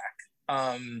pages back.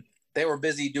 They were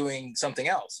busy doing something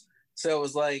else. So it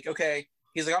was like, okay,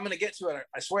 he's like, I'm going to get to it,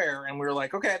 I swear. And we were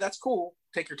like, okay, that's cool.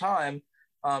 Take your time.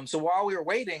 So while we were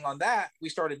waiting on that, we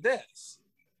started this.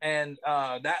 And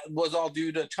that was all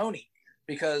due to Tony,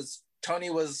 because Tony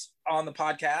was on the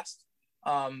podcast.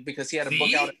 Because he had a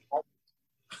book out at Vault.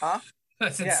 Huh? I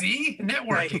said, see?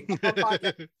 Networking.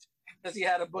 Because he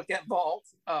had a book at Vault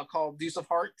called Deuce of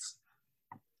Hearts.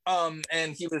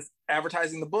 And he was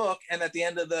advertising the book. And at the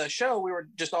end of the show, we were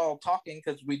just all talking,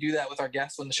 because we do that with our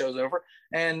guests when the show's over.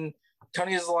 And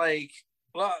Tony is like,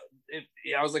 well,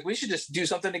 I was like, we should just do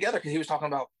something together, because he was talking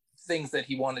about things that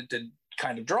he wanted to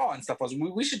kind of draw and stuff. I was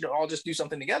like, we should all just do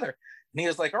something together. And he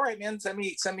was like, all right, man, send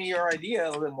me your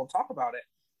idea and we'll talk about it.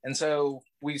 And so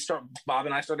Bob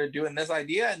and I started doing this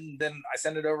idea, and then I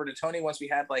sent it over to Tony once we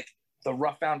had like the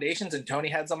rough foundations, and Tony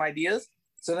had some ideas.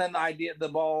 So then the idea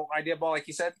ball, like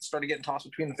you said, started getting tossed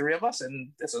between the three of us, and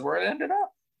this is where it ended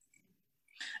up.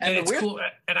 And it's cool.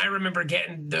 And I remember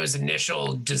getting those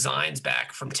initial designs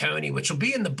back from Tony, which will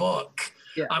be in the book.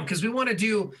 Yeah. Because we want to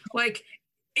do like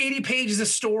 80 pages of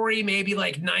story, maybe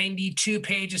like 92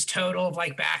 pages total of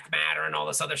like back matter and all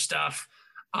this other stuff.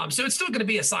 So it's still going to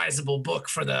be a sizable book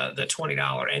for the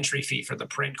 $20 entry fee for the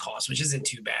print cost, which isn't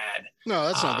too bad. No,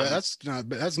 that's not bad. That's not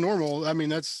bad. That's normal. I mean,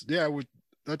 that's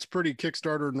pretty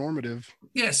Kickstarter normative.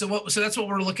 Yeah. So that's what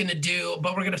we're looking to do,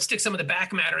 but we're going to stick some of the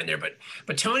back matter in there.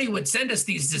 But Tony would send us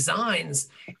these designs,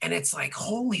 and it's like,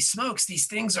 holy smokes, these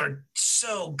things are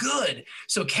so good.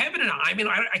 So Kevin and I mean,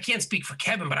 I can't speak for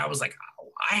Kevin, but I was like,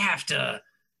 I have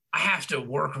to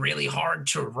work really hard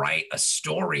to write a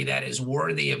story that is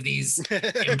worthy of these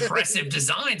impressive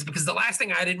designs, because the last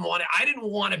thing I didn't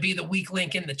want to be the weak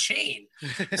link in the chain.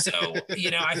 So,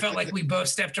 I felt like we both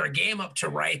stepped our game up to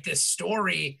write this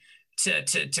story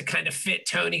to kind of fit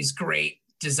Tony's great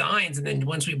designs. And then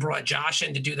once we brought Josh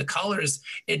in to do the colors,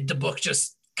 the book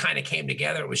just kind of came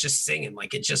together. It was just singing.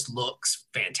 Like, it just looks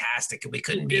fantastic, and we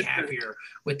couldn't be happier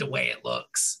with the way it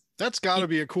looks. That's got to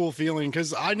be a cool feeling,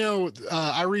 because I know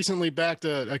I recently backed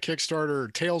a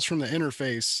Kickstarter, Tales from the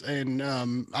Interface, and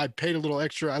I paid a little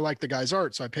extra. I like the guy's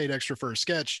art, so I paid extra for a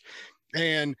sketch,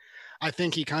 and I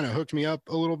think he kind of hooked me up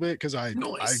a little bit, because I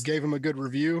gave him a good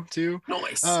review too.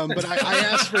 Nice. But I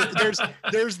asked for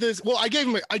there's this. Well, I gave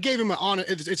him an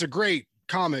honest. It's a great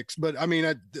comics, but I mean,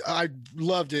 I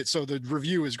loved it, so the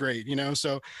review is great,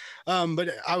 so but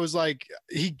I was like,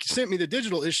 he sent me the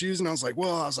digital issues, and I was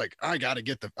like, I gotta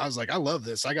get I love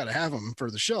this, I gotta have them for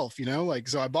the shelf,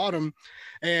 so I bought them,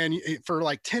 and for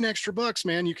like 10 extra bucks,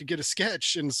 man, you could get a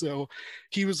sketch. And so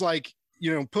he was like,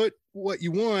 put what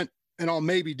you want and I'll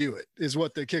maybe do it, is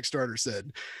what the Kickstarter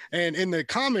said. And in the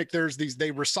comic, they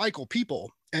recycle people,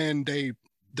 and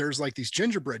there's like these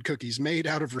gingerbread cookies made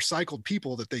out of recycled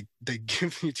people that they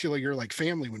give you to your like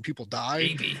family when people die.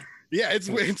 Baby. Yeah,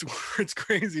 it's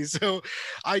crazy. So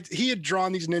he had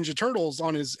drawn these Ninja Turtles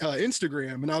on his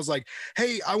Instagram, and I was like,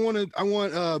 hey, I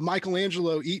want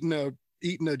Michelangelo eating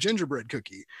a gingerbread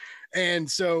cookie.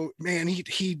 And so, man,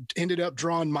 he ended up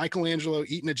drawing Michelangelo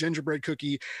eating a gingerbread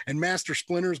cookie, and Master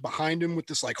Splinter's behind him with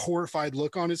this like horrified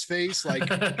look on his face, like,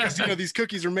 because these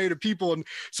cookies are made of people, and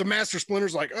so Master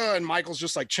Splinter's like, and Michael's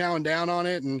just like chowing down on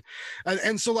it,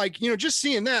 and so like, just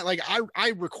seeing that, like, I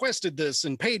requested this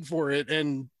and paid for it,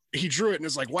 and he drew it, and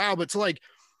it's like, wow. But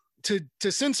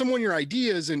to send someone your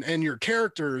ideas and your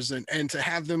characters, and to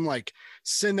have them like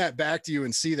send that back to you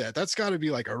and see that's got to be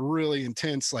like a really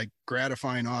intense, like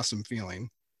gratifying, awesome feeling.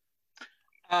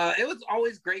 It was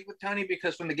always great with Tony,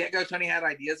 because from the get-go, Tony had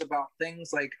ideas about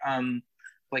things like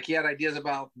he had ideas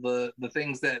about the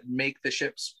things that make the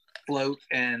ships float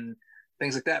and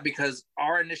things like that, because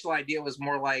our initial idea was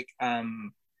more like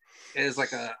is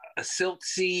like a silt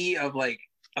sea of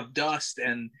dust,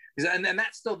 and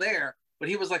that's still there. But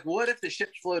he was like, what if the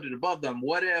ships floated above them?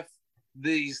 What if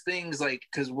these things, like,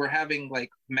 because we're having like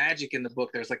magic in the book.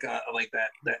 There's like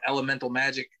that elemental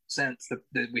magic sense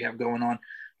that we have going on.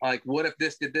 Like, what if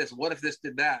this did this? What if this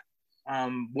did that?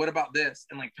 What about this?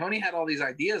 And like Tony had all these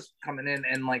ideas coming in,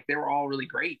 and like they were all really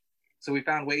great. So we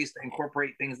found ways to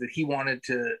incorporate things that he wanted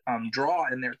to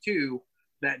draw in there too,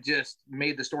 that just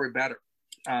made the story better.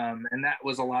 And that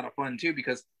was a lot of fun too,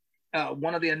 because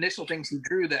one of the initial things he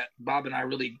drew that Bob and I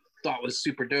really thought was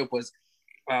super dope was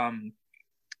the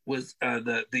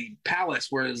palace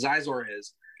where Zizor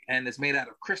is, and it's made out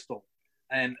of crystal,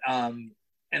 and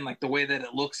like the way that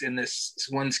it looks in this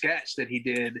one sketch that he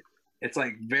did, it's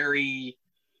like very,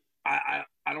 I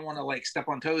don't want to like step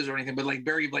on toes or anything, but like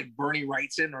very like Bernie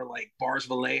Wrightson or like Bars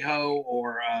Vallejo,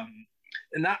 or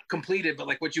and not completed, but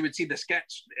like what you would see the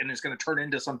sketch and it's going to turn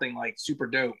into something like super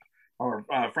dope, or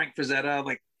Frank Frazetta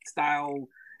like style.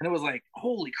 And it was like,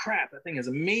 holy crap, that thing is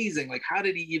amazing. Like, how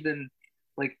did he even,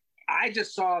 like, I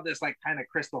just saw this like kind of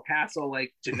Crystal Castle,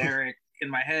 like generic in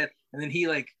my head. And then he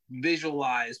like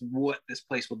visualized what this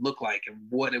place would look like and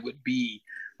what it would be,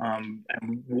 and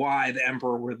why the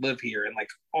Emperor would live here, and like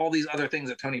all these other things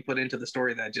that Tony put into the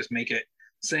story that just make it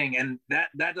sing. And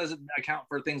that doesn't account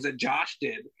for things that Josh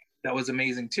did that was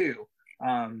amazing too.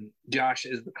 Josh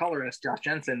is the colorist, Josh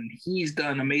Jensen. He's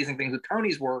done amazing things with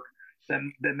Tony's work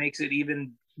that makes it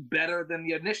even better than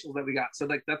the initials that we got. So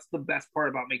like that's the best part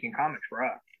about making comics for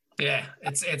us. Yeah,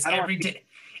 it's every day.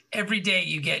 Every day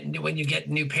you get when you get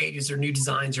new pages or new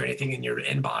designs or anything in your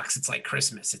inbox, it's like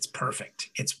Christmas. It's perfect.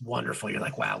 It's wonderful. You're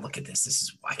like, wow, look at this. This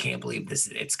is, I can't believe this.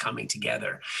 It's coming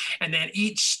together. And then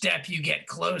each step you get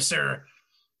closer,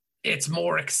 it's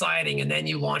more exciting. And then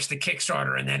you launch the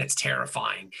Kickstarter, and then it's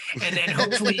terrifying. And then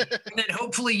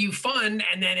hopefully you fund,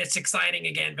 and then it's exciting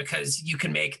again because you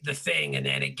can make the thing, and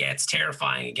then it gets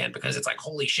terrifying again because it's like,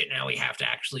 holy shit, now we have to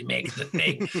actually make the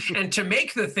thing. And to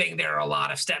make the thing, there are a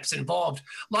lot of steps involved.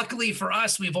 Luckily for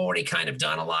us, we've already kind of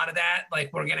done a lot of that.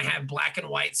 Like, we're going to have black and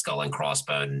white skull and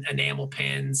crossbone enamel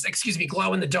pins,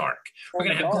 glow in the dark. We're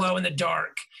going to have glow in the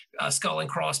dark skull and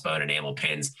crossbone enamel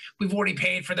pins. We've already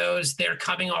paid for those. They're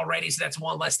coming already. So that's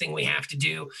one less thing we have to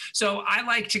do. So I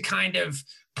like to kind of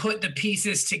put the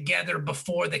pieces together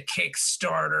before the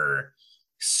Kickstarter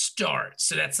starts.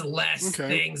 So that's less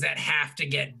things that have to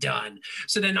get done.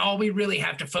 So then all we really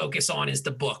have to focus on is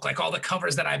the book. Like all the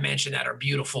covers that I mentioned that are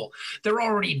beautiful, they're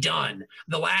already done.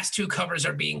 The last two covers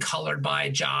are being colored by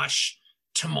Josh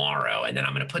tomorrow, and then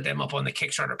I'm going to put them up on the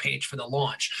Kickstarter page for the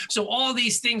launch. So all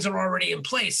these things are already in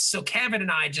place. So Kevin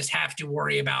and I just have to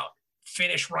worry about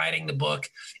finish writing the book,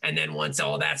 and then once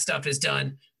all that stuff is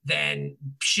done, then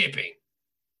shipping.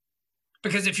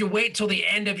 Because if you wait till the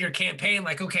end of your campaign,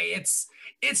 like, okay, it's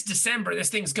December, this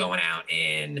thing's going out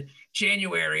in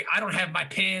January, I don't have my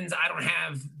pins, I don't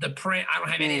have the print, I don't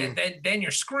have any of that, then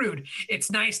you're screwed.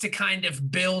 It's nice to kind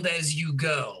of build as you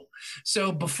go.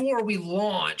 So before we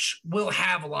launch, we'll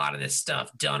have a lot of this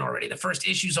stuff done already. The first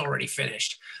issue's already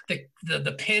finished.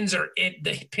 The pins are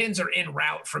in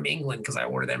route from England, because I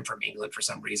ordered them from England for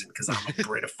some reason, because I'm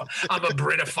a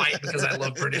Britophyte because I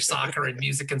love British soccer and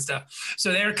music and stuff.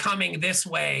 So they're coming this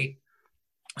way.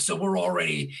 So we're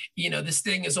already, this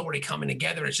thing is already coming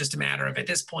together. It's just a matter of, at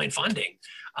this point, funding.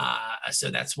 So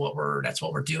that's what we're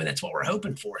doing. That's what we're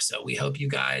hoping for. So we hope you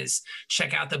guys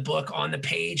check out the book on the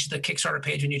page, the Kickstarter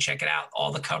page. When you check it out,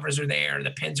 all the covers are there,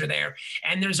 the pins are there,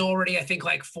 and there's already, I think,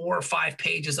 like 4 or 5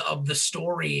 pages of the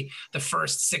story. The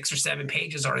first 6 or 7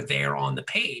 pages are there on the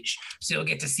page, so you'll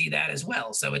get to see that as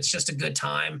well. So it's just a good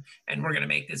time, and we're gonna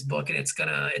make this book, and it's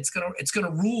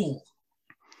gonna rule.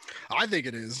 I think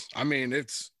it is. I mean,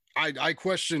 I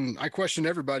question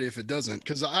everybody if it doesn't,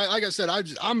 because like I said,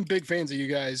 I'm big fans of you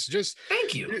guys. Just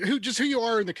thank you. Who you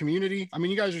are in the community. I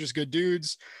mean, you guys are just good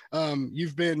dudes.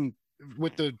 You've been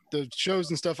with the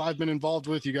shows and stuff I've been involved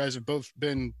with. You guys have both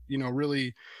been,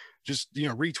 really just,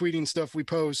 retweeting stuff we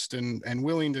post and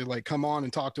willing to like come on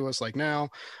and talk to us like now.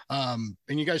 And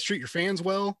you guys treat your fans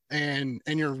well, and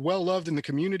you're well loved in the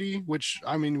community, which,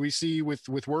 I mean, we see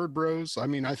with Word Bros. I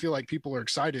mean, I feel like people are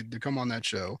excited to come on that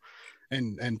show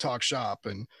and talk shop.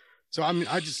 And so I'm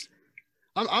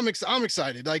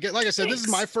excited. Like I said, Thanks. This is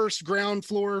my first ground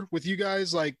floor with you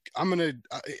guys. Like I'm gonna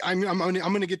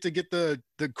get the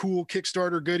cool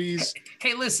Kickstarter goodies.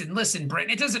 Hey, listen,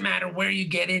 Brent. It doesn't matter where you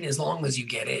get in as long as you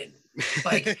get in.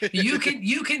 Like you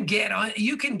can get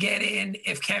in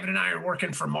if Kevin and I are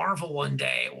working for Marvel one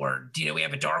day, or we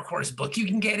have a Dark Horse book. You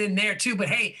can get in there too. But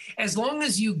hey, as long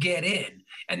as you get in,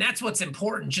 And that's what's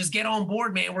important. Just get on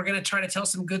board, man. We're going to try to tell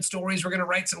some good stories. We're going to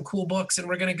write some cool books, and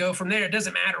we're going to go from there. It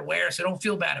doesn't matter where, so don't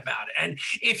feel bad about it. And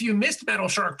if you missed Metal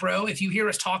Shark Bro, if you hear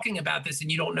us talking about this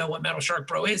and you don't know what Metal Shark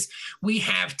Bro is, we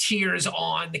have tiers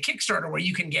on the Kickstarter where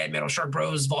you can get Metal Shark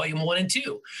Bros Volume 1 and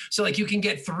 2. So like you can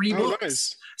get 3 books.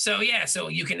 Nice. So yeah, so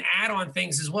you can add on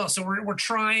things as well. So we're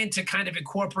trying to kind of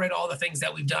incorporate all the things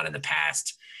that we've done in the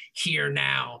past here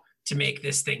now to make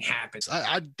this thing happen.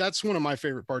 That's one of my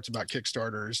favorite parts about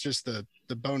Kickstarter is just the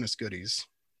bonus goodies.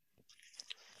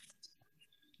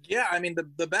 Yeah, I mean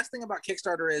the best thing about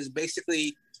Kickstarter is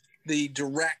basically the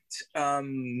direct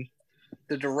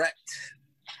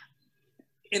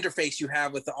interface you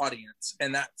have with the audience.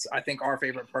 And that's, I think, our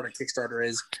favorite part of Kickstarter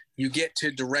is you get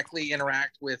to directly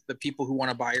interact with the people who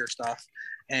want to buy your stuff.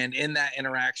 And in that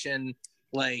interaction,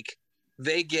 like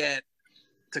they get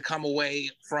to come away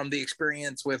from the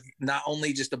experience with not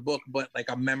only just a book, but like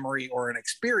a memory or an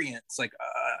experience, like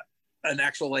an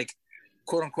actual, like,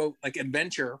 quote unquote, like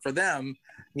adventure for them,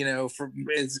 you know,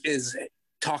 is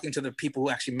talking to the people who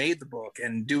actually made the book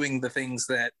and doing the things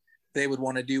that they would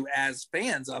want to do as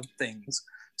fans of things.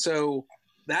 So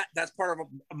that's part of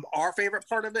our favorite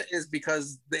part of it, is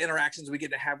because the interactions we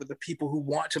get to have with the people who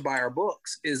want to buy our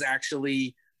books is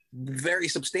actually very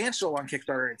substantial on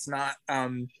Kickstarter. It's not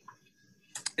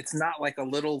like a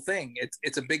little thing.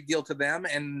 It's a big deal to them,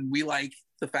 and we like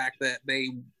the fact that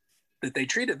they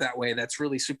treat it that way. That's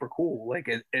really super cool. Like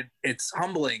it's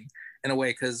humbling in a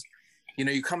way, because you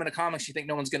know, you come into comics, you think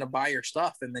no one's going to buy your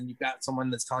stuff, and then you've got someone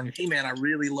that's telling you, hey man, I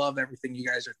really love everything you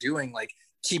guys are doing. Like,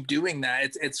 keep doing that.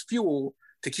 It's fuel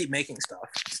to keep making stuff.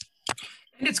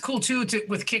 And it's cool too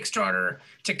with Kickstarter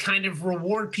to kind of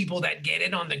reward people that get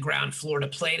in on the ground floor to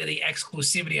play to the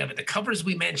exclusivity of it. The covers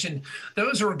we mentioned,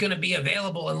 those are going to be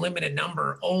available in limited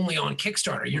number only on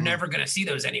Kickstarter. You're never going to see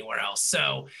those anywhere else.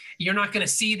 So you're not going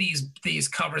to see these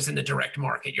covers in the direct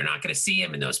market. You're not going to see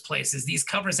them in those places. These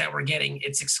covers that we're getting,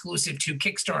 it's exclusive to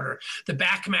Kickstarter. The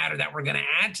back matter that we're going to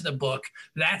add to the book,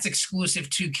 that's exclusive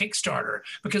to Kickstarter,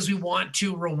 because we want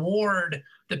to reward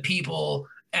the people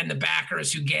and the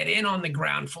backers who get in on the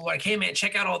ground floor, like, hey man,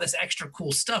 check out all this extra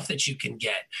cool stuff that you can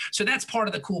get. So that's part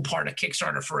of the cool part of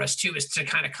Kickstarter for us too, is to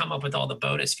kind of come up with all the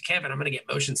bonus. Kevin, I'm going to get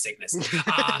motion sickness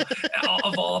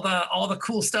of all the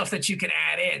cool stuff that you can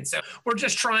add in. So we're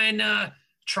just trying to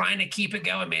keep it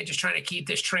going, man. Just trying to keep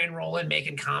this train rolling,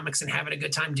 making comics and having a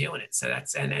good time doing it. So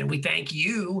that's, and we thank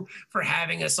you for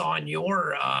having us on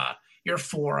your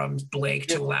forums, Blake,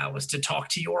 to allow us to talk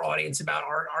to your audience about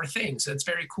our things. So it's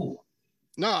very cool.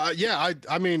 No, yeah,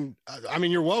 I mean,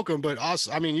 you're welcome, but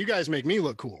also, I mean, you guys make me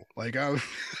look cool. Like, no,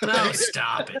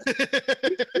 stop it.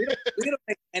 We don't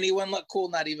make anyone look cool,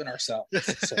 not even ourselves.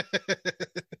 So,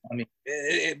 I mean,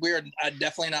 we are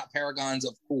definitely not paragons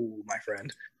of cool, my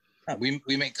friend. We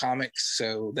make comics,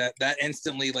 so that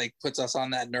instantly like puts us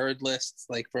on that nerd list,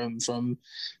 like from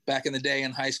back in the day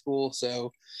in high school.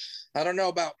 So I don't know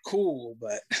about cool,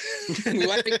 but we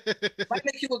might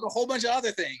make you look a whole bunch of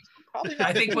other things. Probably not.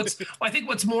 I think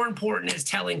what's more important is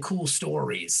telling cool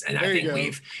stories, and I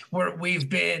think we've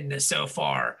been so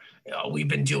far, we've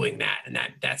been doing that, and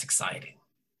that's exciting.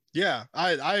 Yeah,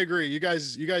 I agree. You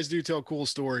guys do tell cool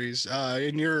stories,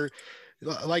 and you're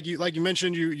like you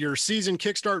mentioned, you're seasoned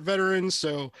Kickstart veterans.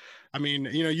 So, I mean,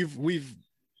 you know,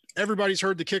 everybody's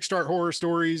heard the Kickstart horror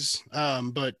stories,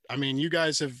 but I mean, you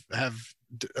guys have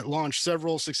launched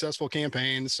several successful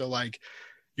campaigns. So like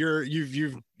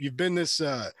you've been this,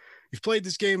 you've played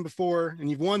this game before and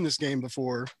you've won this game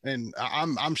before. And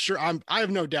I'm sure I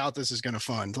have no doubt this is going to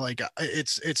fund. Like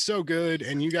it's so good.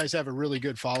 And you guys have a really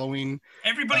good following.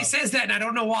 Everybody says that. And I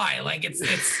don't know why. Like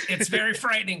it's very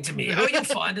frightening to me. Oh, you'll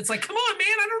fund. It's like, come on, man.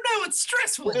 I don't know. It's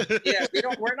stressful. Yeah.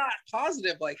 We're not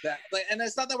positive like that. Like, and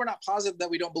it's not that we're not positive that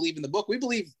we don't believe in the book. We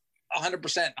believe 100%,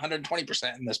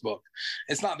 120% in this book.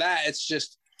 It's not that. It's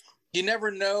just, you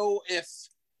never know if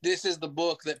this is the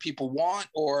book that people want,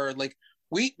 or like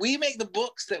we make the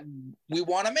books that we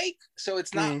want to make. So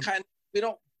it's not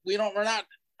we're not,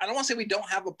 I don't want to say we don't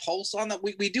have a pulse on that.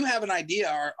 We do have an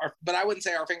idea, but I wouldn't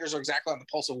say our fingers are exactly on the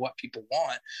pulse of what people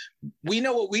want. We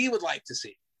know what we would like to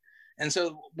see. And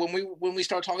so when we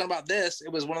start talking about this,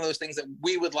 it was one of those things that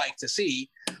we would like to see.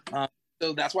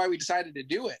 So that's why we decided to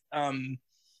do it.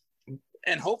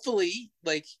 And hopefully,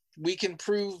 like, we can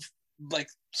prove like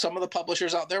some of the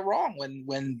publishers out there wrong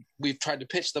when we've tried to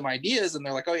pitch them ideas and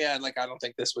they're like, oh yeah, like I don't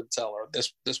think this would sell, or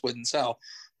this wouldn't sell.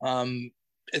 It's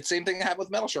the same thing I have with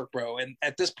Metal Shark Bro. And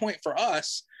at this point for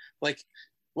us, like,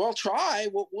 we'll try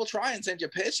and send you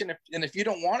a pitch, and if you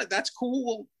don't want it, that's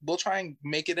cool. We'll try and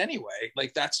make it anyway.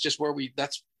 Like that's just where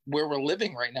we're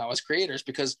living right now as creators,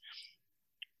 because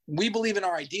we believe in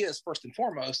our ideas first and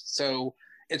foremost. So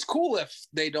it's cool if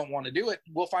they don't want to do it.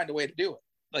 We'll find a way to do it.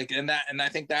 Like, and I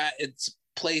think that it's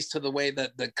plays to the way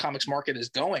that the comics market is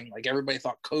going. Like, everybody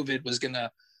thought COVID was going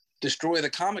to destroy the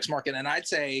comics market. And I'd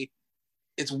say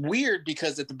it's weird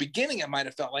because at the beginning it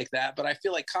might've felt like that, but I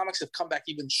feel like comics have come back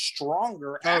even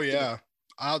stronger. Oh yeah.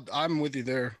 I'm with you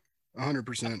there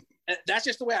 100%. That's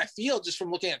just the way I feel just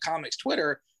from looking at comics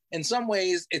Twitter. In some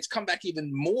ways it's come back even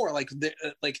more. Like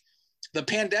the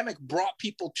pandemic brought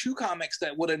people to comics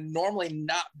that would have normally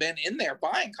not been in there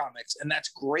buying comics. And that's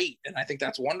great. And I think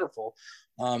that's wonderful.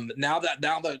 Now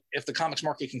that if the comics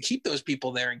market can keep those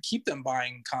people there and keep them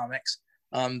buying comics,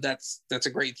 that's a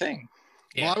great thing.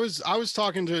 Yeah. Well, I was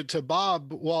talking to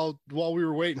Bob while we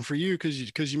were waiting for you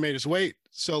because you made us wait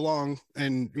so long,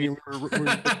 and we're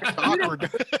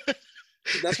awkward.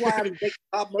 That's why I'm making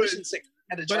Bob motion sick.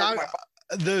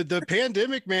 The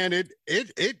pandemic, man, it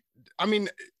I mean,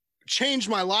 changed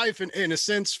my life in a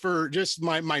sense for just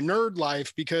my nerd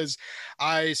life, because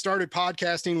I started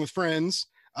podcasting with friends,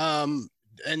 and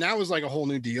that was like a whole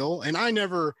new deal. And I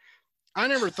never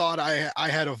thought I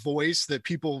had a voice that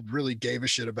people really gave a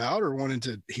shit about or wanted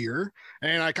to hear.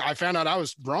 And I found out I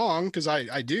was wrong, because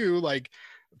I do. Like,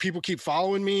 people keep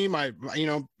following me.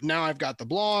 Now I've got the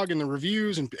blog and the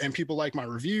reviews, and people like my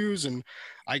reviews, and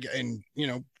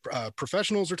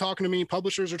professionals are talking to me,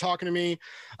 publishers are talking to me.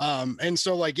 And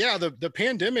so, like, yeah, the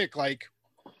pandemic, like,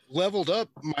 leveled up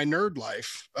my nerd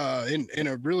life in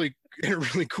a really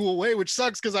cool way, which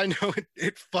sucks because I know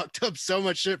it fucked up so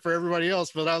much shit for everybody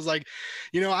else. But I was like,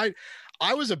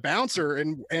 I was a bouncer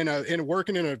and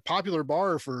working in a popular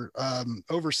bar for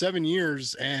over 7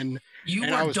 years. And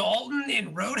I was Dalton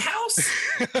in Roadhouse.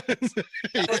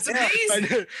 That's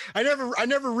amazing. I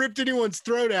never ripped anyone's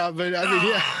throat out, but I mean,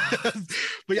 yeah,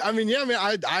 but I mean, yeah,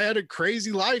 man, I had a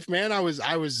crazy life, man. I was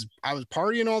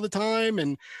partying all the time,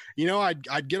 and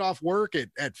I'd get off work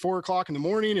at 4 o'clock in the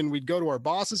morning, and we'd go to our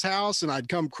boss's house, and I'd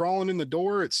come crawling in the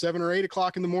door at 7 or 8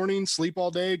 o'clock in the morning, sleep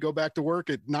all day, go back to work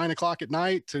at 9 o'clock at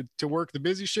night to work the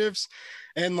busy shifts.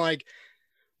 And like,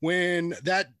 when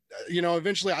that,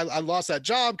 eventually I lost that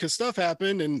job because stuff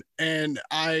happened. And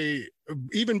I,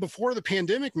 even before the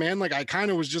pandemic, man, like, I kind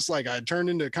of was just like, I turned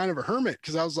into kind of a hermit,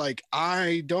 because I was like,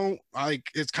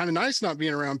 it's kind of nice not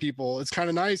being around people. It's kind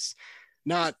of nice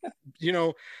not,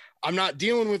 I'm not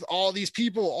dealing with all these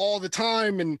people all the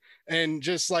time, and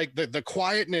just like the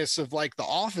quietness of like the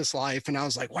office life. And I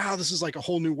was like, wow, this is like a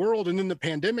whole new world. And then the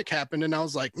pandemic happened, and I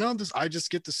was like, no, I just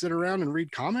get to sit around and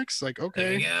read comics. Like, okay,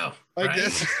 there you go. Like, right?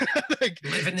 That's like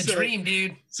living the dream,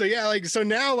 dude. So yeah, like, so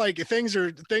now like things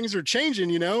are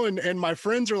changing, and my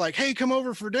friends are like, hey, come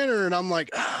over for dinner. And I'm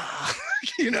like,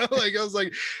 like, I was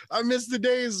like, I miss the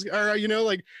days, or,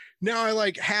 like, now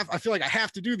I feel like I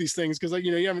have to do these things because, like,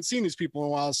 you haven't seen these people in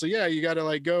a while. So yeah, you got to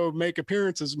like go make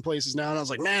appearances in places now. And I was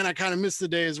like, man, I kind of miss the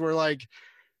days where like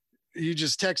you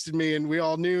just texted me and we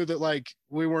all knew that like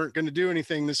we weren't going to do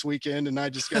anything this weekend. And I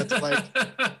just got to like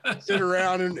sit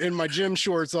around in my gym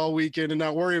shorts all weekend and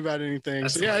not worry about anything.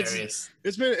 That's so yeah, hilarious.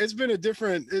 it's been a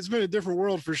different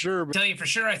world for sure. I'll tell you for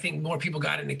sure, I think more people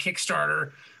got into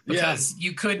Kickstarter because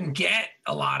you couldn't get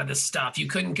a lot of the stuff. You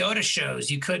couldn't go to shows.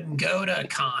 You couldn't go to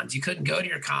cons. You couldn't go to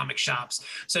your comic shops.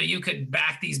 So you could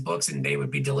back these books and they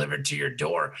would be delivered to your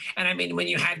door. And I mean, when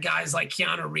you had guys like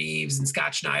Keanu Reeves and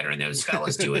Scott Schneider and those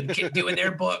fellas doing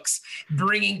their books,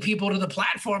 bringing people to the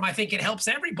platform, I think it helps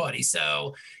everybody.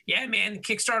 So yeah, man,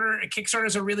 Kickstarter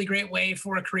is a really great way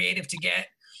for a creative to get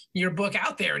your book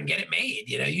out there and get it made.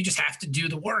 You just have to do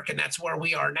the work, and that's where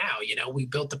we are now. We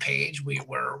built the page,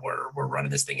 we're running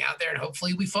this thing out there, and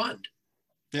hopefully we fund.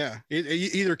 Yeah,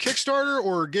 either Kickstarter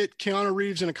or get Keanu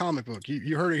Reeves in a comic book.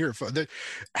 You heard it here.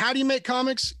 How do you make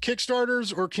comics?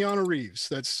 Kickstarters or Keanu Reeves?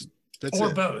 That's or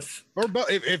it. Both. Or both.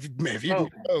 If you do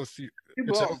both,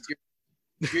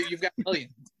 you've got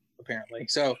millions apparently.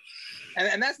 So,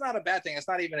 and that's not a bad thing. It's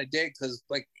not even a dig, because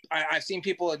like I've seen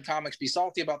people in comics be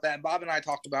salty about that. And Bob and I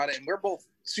talked about it, and we're both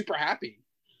super happy.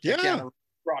 Yeah.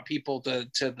 Brought people to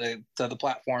the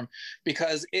platform,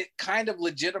 because it kind of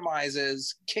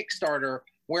legitimizes Kickstarter,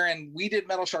 wherein we did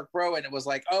Metal Shark Bro, and it was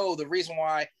like, oh, the reason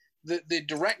why the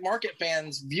direct market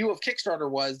fans' view of Kickstarter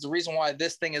was the reason why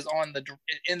this thing is on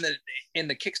in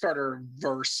the Kickstarter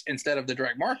verse instead of the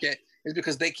direct market is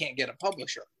because they can't get a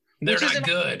publisher. They're not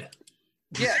good.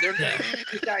 Yeah,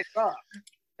 these guys suck.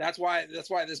 That's why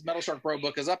this Metal Shark Bro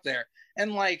book is up there.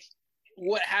 And like,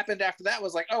 what happened after that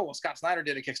was like, oh, well, Scott Snyder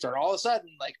did a Kickstarter. All of a sudden,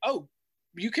 like, oh,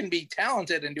 you can be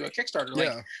talented and do a Kickstarter. Like,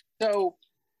 yeah. So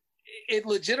it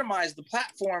legitimized the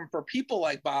platform for people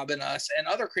like Bob and us and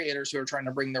other creators who are trying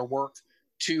to bring their work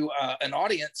to an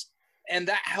audience. And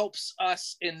that helps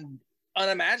us in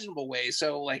unimaginable ways.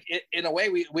 So like in a way,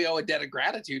 we owe a debt of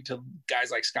gratitude to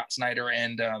guys like Scott Snyder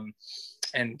and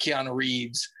Keanu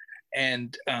Reeves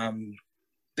and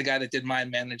the guy that did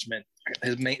Mind Management.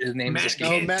 His name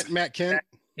is Matt Kent.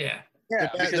 Yeah.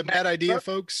 The bad idea,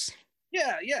 folks.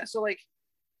 Yeah. So like,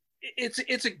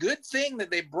 it's a good thing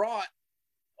that they brought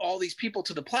all these people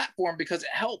to the platform because it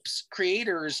helps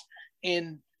creators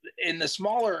in the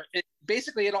smaller.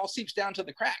 Basically, it all seeps down to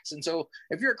the cracks. And so,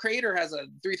 if your creator has a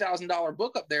 $3,000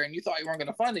 book up there and you thought you weren't going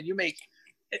to fund it, you make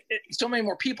so many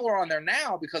more people are on there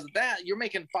now because of that. You're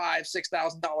making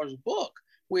 $5,000-$6,000 a book,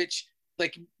 which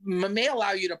like may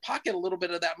allow you to pocket a little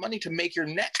bit of that money to make your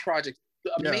next project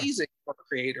amazing for a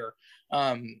creator.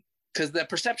 Because the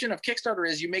perception of Kickstarter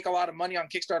is you make a lot of money on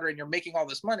Kickstarter and you're making all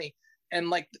this money. And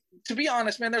like, to be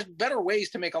honest, man, there's better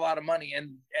ways to make a lot of money,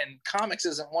 and comics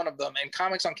isn't one of them. And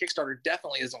comics on Kickstarter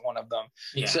definitely isn't one of them.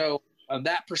 Yeah. So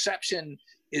that perception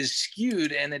is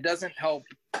skewed, and it doesn't help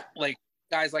like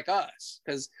guys like us,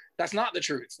 because that's not the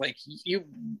truth. Like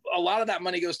a lot of that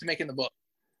money goes to making the book.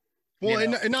 Well,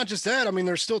 and not just that. I mean,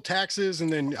 there's still taxes,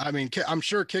 and then I mean, I'm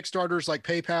sure Kickstarters like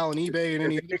PayPal and eBay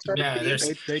and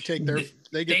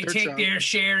they take their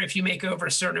share. If you make over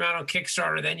a certain amount on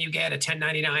Kickstarter, then you get a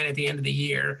 1099 at the end of the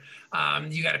year.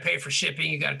 You got to pay for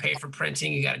shipping, you got to pay for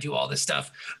printing, you got to do all this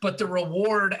stuff. But the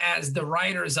reward as the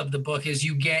writers of the book is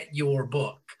you get your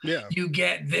book. Yeah, you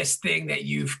get this thing that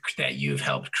you've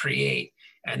helped create,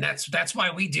 and that's why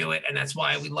we do it, and that's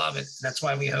why we love it. That's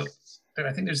why we hope.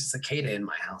 I think there's a cicada in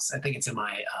my house. I think it's in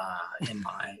my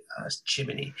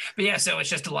chimney. But yeah, so it's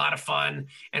just a lot of fun,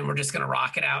 and we're just going to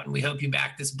rock it out. And we hope you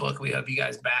back this book. We hope you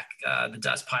guys back the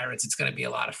Dust Pirates. It's going to be a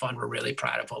lot of fun. We're really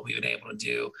proud of what we've been able to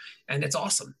do, and it's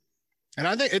awesome. And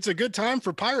I think it's a good time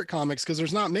for pirate comics because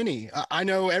there's not many. I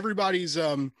know everybody's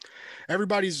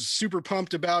super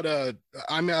pumped about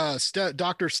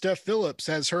Dr. Steph Phillips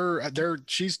has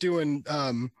she's doing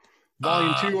volume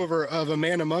 2 of A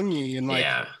Man Among Ye, and like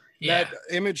that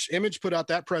image put out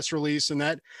that press release, and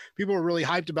that people are really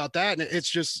hyped about that. And it's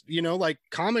just, like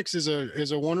comics is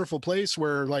a wonderful place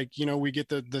where like, we get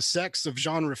the sex of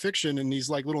genre fiction and these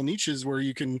like little niches where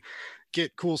you can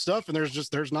get cool stuff. And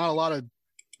there's not a lot of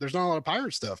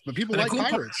pirate stuff, but people like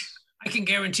pirates. I can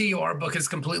guarantee you our book is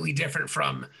completely different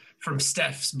from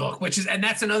Steph's book, and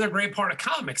that's another great part of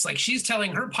comics. Like she's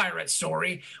telling her pirate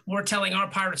story, we're telling our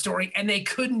pirate story, and they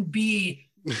couldn't be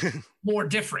more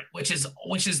different, which is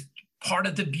part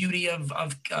of the beauty of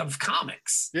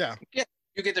comics. Yeah,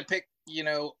 you get to pick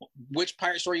which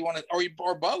pirate story you want to,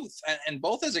 or both, and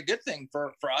both is a good thing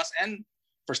for us and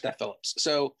for Steph Phillips.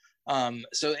 So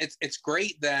it's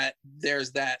great that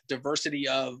there's that diversity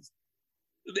of,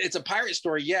 it's a pirate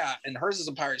story, and hers is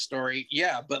a pirate story,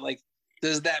 but like,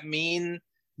 does that mean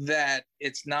that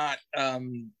it's not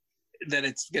that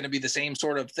it's going to be the same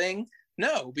sort of thing?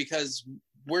 No, because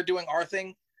we're doing our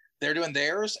thing, they're doing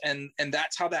theirs, and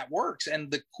that's how that works.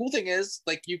 And the cool thing is,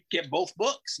 like, you get both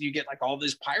books. You get like all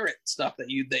this pirate stuff that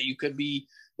you could be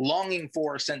longing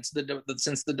for since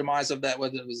the demise of that,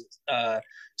 whether it was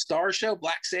Star Show,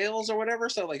 Black Sails, or whatever.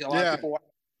 So like a lot of people watch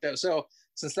the show. So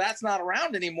since that's not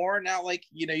around anymore, now like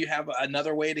you have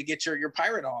another way to get your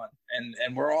pirate on,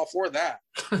 and we're all for that.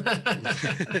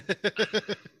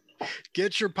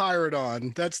 Get your pirate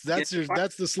on. That's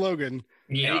the slogan.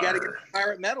 Yeah, and you got to get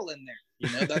pirate metal in there.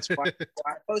 That's why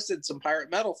I posted some pirate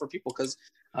metal for people, because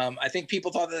I think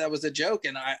people thought that was a joke,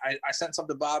 and I sent some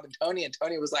to Bob and Tony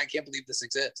was like, I can't believe this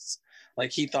exists.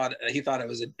 Like he thought it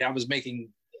was I was making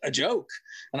a joke,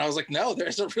 and I was like, no,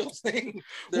 there's a real thing.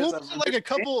 Like a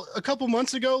couple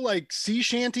months ago, like sea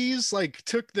shanties like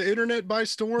took the internet by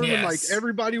storm, and like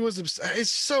everybody was. It's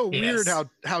so weird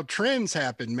how trends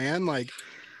happen, man. Like.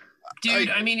 Dude,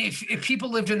 I mean, if people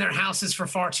lived in their houses for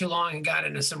far too long and got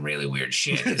into some really weird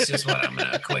shit, it's just what I'm going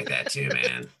to equate that to,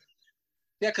 man.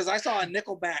 Yeah, because I saw a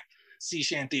Nickelback sea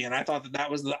shanty, and I thought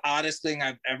that was the oddest thing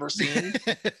I've ever seen.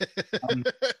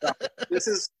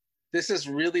 This is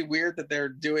really weird that they're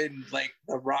doing like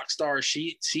the Rockstar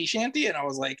sea shanty, and I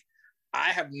was like, I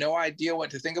have no idea what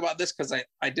to think about this, because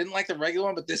I didn't like the regular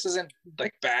one, but this isn't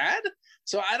like bad.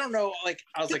 So I don't know. Like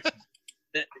I was like.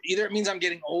 Either it means I'm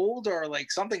getting old or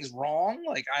like something's wrong.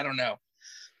 Like, I don't know,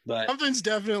 but something's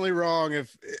definitely wrong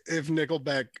if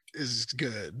Nickelback is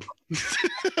good.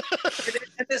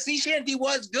 And the sea shanty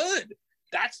was good.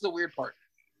 That's the weird part.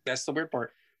 That's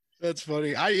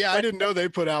funny. I didn't know they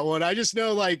put out one. I just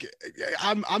know like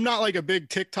I'm not like a big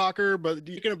TikToker, but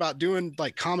thinking about doing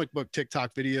like comic book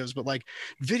TikTok videos, but like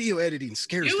video editing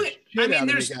scares me. I mean,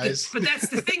 but that's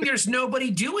the thing. There's nobody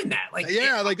doing that. Like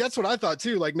like that's what I thought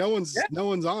too. Like no one's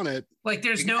on it. Like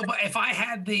there's nobody. If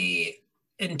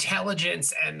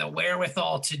intelligence and the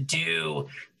wherewithal to do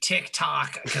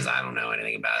TikTok, because I don't know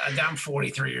anything about it. I'm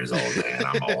 43 years old, man.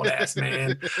 I'm old ass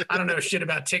man. I don't know shit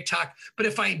about TikTok. But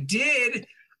if I did,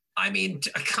 I mean,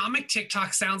 a comic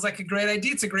TikTok sounds like a great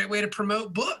idea. It's a great way to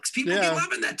promote books. People be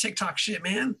loving that TikTok shit,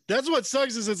 man. That's what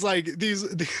sucks is it's like these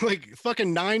like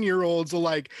fucking 9-year-olds will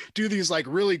like do these like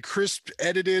really crisp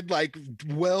edited, like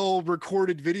well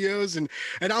recorded videos. And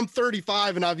I'm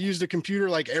 35 and I've used a computer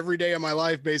like every day of my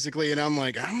life basically. And I'm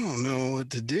like, I don't know what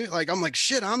to do. Like, I'm like,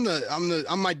 shit, I'm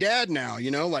my dad now, you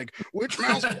know, like which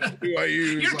mouse do I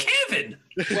use? You're like, Kevin.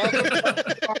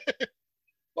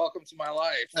 Welcome to my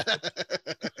life.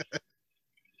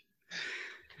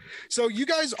 So you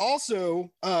guys also,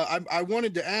 I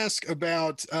wanted to ask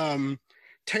about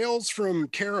Tales from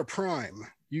Kara Prime.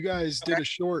 You guys did a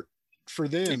short for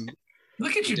them.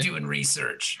 Look at you doing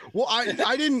research. Well,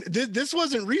 I didn't. This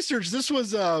wasn't research. This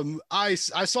was I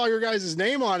saw your guys'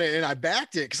 name on it and I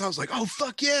backed it because I was like, oh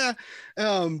fuck yeah.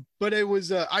 But it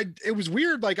was it was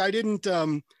weird. Like I didn't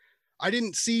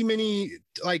see many,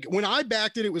 like when I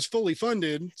backed it, it was fully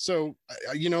funded. So,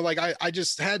 you know, like I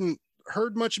just hadn't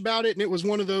heard much about it. And it was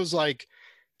one of those like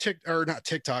Kickstarter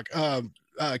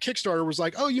was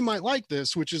like, oh, you might like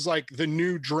this, which is like the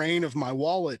new drain of my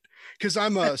wallet. Cause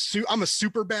I'm a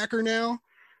super backer now.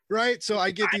 Right. So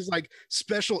I get these like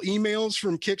special emails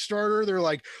from Kickstarter. They're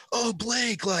like, oh,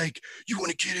 Blake, like you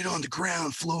want to get it on the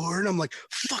ground floor. And I'm like,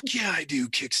 fuck yeah, I do,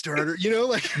 Kickstarter. You know,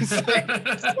 like,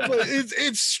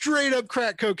 it's straight up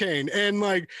crack cocaine. And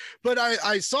like, but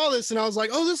I saw this and I was like,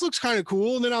 oh, this looks kind of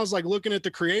cool. And then I was like looking at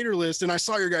the creator list and I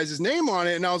saw your guys' name on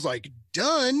it and I was like,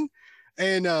 done.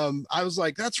 And I was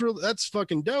like, that's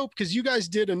fucking dope. Cause you guys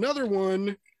did another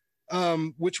one.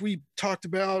 Which we talked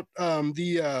about,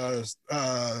 the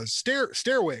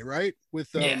stairway, right? With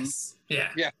yes, yeah.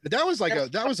 That was like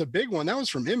that was a big one. That was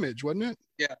from Image, wasn't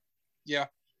it? Yeah.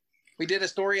 We did a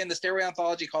story in the Stairway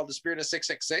anthology called "The Spirit of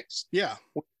 666." Yeah,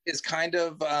 is kind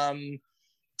of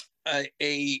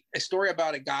a story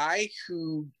about a guy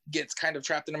who gets kind of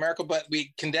trapped in America, but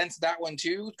we condensed that one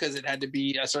too because it had to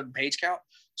be a certain page count.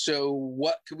 So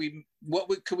could we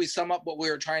sum up what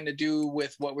we were trying to do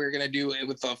with what we were going to do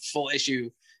with a full issue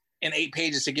in 8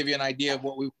 pages to give you an idea of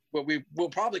what we will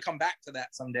probably come back to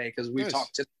that someday because we've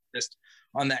talked to Chris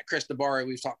on that. Chris DeBari,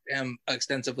 we've talked to him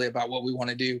extensively about what we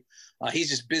want to do. He's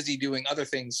just busy doing other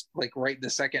things like right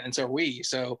this second, and so are we.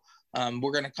 So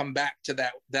we're going to come back to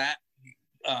that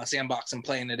sandbox and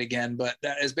playing it again. But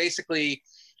that is basically,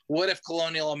 what if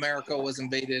colonial America was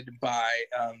invaded by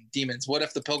demons? What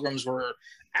if the Pilgrims were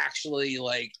actually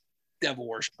like devil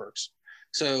worshippers?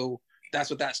 So that's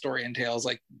what that story entails,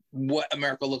 like what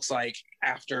America looks like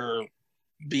after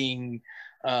being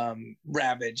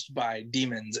ravaged by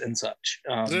demons and such.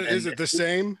 Is it the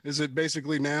same? Is it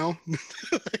basically now?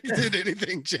 Did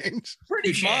anything change?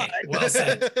 Pretty much. Well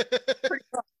said.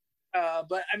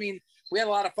 But I mean, we had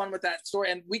a lot of fun with that story,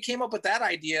 and we came up with that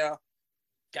idea.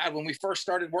 God, when we first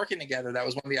started working together, that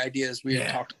was one of the ideas we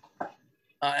had talked about.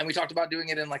 And we talked about doing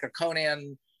it in like a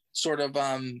Conan sort of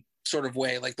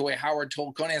way, like the way Howard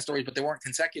told Conan stories, but they weren't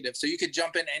consecutive. So you could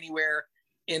jump in anywhere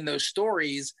in those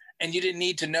stories and you didn't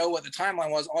need to know what the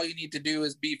timeline was. All you need to do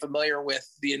is be familiar with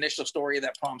the initial story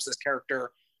that prompts this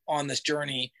character on this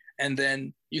journey. And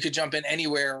then you could jump in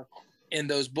anywhere in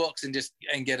those books and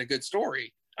get a good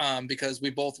story. Because we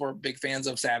both were big fans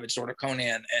of Savage Sword of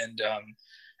Conan,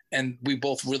 and we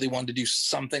both really wanted to do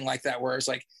something like that, where it's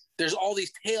like there's all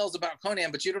these tales about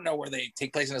Conan, but you don't know where they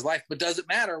take place in his life. But does it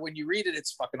matter? When you read it,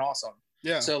 it's fucking awesome.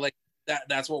 Yeah. So like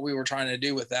that's what we were trying to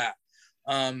do with that.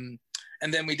 And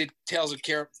then we did Tales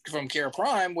from Kara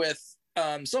Prime with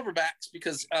Silverbacks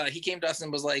because he came to us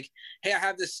and was like, "Hey, I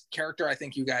have this character I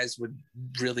think you guys would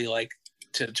really like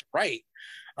to write,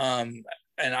 and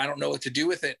I don't know what to do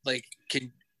with it. Like,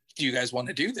 do you guys want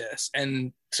to do this?"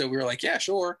 And so we were like, yeah,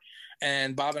 sure.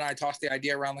 And Bob and I tossed the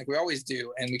idea around like we always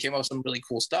do. And we came up with some really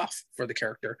cool stuff for the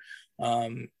character.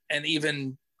 And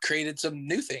even created some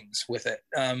new things with it.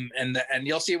 And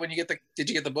you'll see it when you get did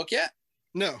you get the book yet?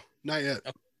 No, not yet.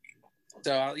 Okay.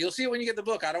 So you'll see it when you get the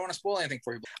book. I don't want to spoil anything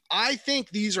for you. I think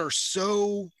these are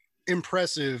so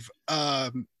impressive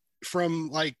from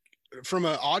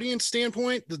an audience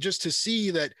standpoint, just to see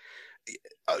that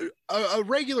a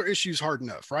regular issue is hard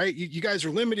enough, right? You guys are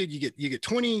limited. You get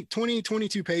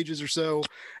 22 pages or so,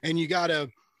 and you gotta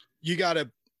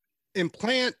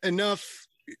implant enough,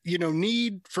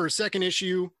 need for a second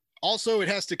issue. Also, it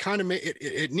has to kind of make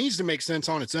it needs to make sense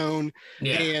on its own,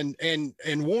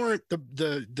 and warrant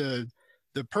the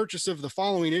purchase of the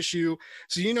following issue.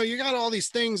 So, you got all these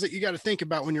things that you got to think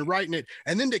about when you're writing it,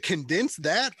 and then to condense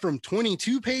that from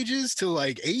 22 pages to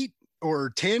like 8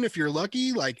 or 10 if you're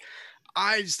lucky. Like,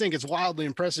 I just think it's wildly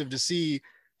impressive to see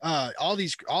all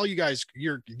you guys,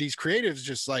 these creatives,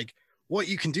 just like what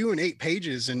you can do in 8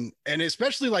 pages, and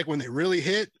especially like when they really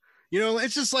hit,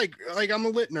 it's just like I'm a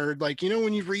lit nerd, like,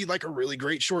 when you read like a really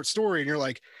great short story and you're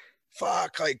like,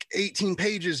 fuck, like 18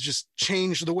 pages just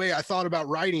changed the way I thought about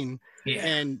writing. Yeah.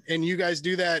 And you guys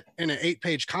do that in an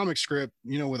 8-page comic script,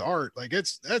 with art. Like,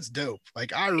 that's dope.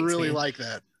 Like, I really like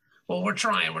that. Well, we're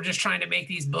just trying to make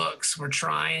these books. We're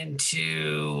trying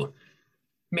to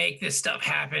make this stuff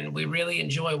happen. We really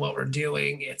enjoy what we're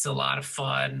doing. It's a lot of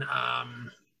fun.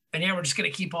 And yeah, we're just going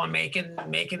to keep on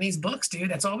making these books, dude.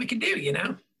 That's all we can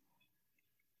do,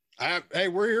 Hey,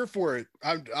 we're here for it.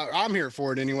 I'm here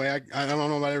for it anyway. I don't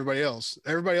know about everybody else.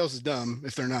 Everybody else is dumb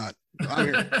if they're not. I'm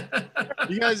here.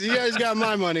 You guys got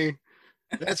my money.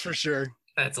 That's for sure.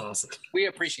 That's awesome. We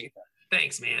appreciate that.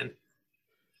 Thanks, man.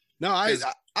 No,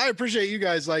 I appreciate you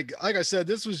guys. Like I said,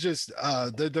 this was just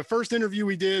the first interview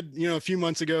we did, a few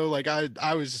months ago. Like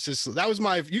I was just,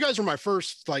 you guys were my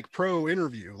first like pro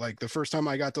interview. Like the first time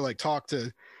I got to like talk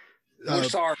to. We're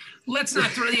sorry. Let's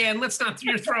not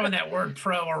you're throwing that word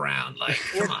pro around. Like,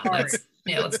 come on, let's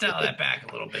dial that back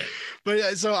a little bit.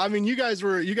 But so, I mean, you guys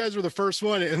were the first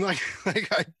one. And like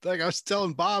I was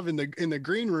telling Bob in the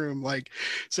green room, like,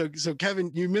 so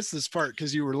Kevin, you missed this part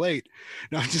because you were late.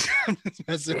 No, I'm just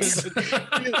messing with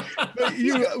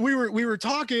it. We were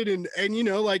talking and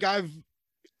like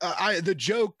the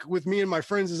joke with me and my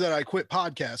friends is that I quit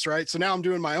podcasts, right? So now I'm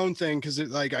doing my own thing because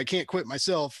like I can't quit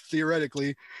myself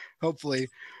theoretically, hopefully.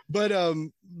 But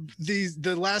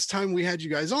the last time we had you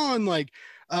guys on, like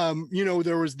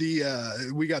there was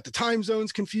we got the time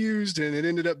zones confused and it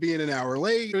ended up being an hour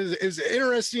late. It was an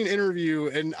interesting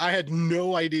interview and I had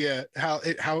no idea how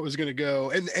it was going to go.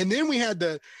 And then we had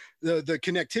the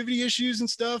connectivity issues and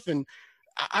stuff. And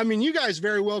I mean, you guys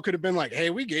very well could have been like, hey,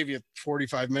 we gave you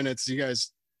 45 minutes. You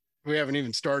guys, we haven't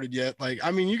even started yet. Like,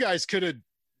 I mean, you guys could have,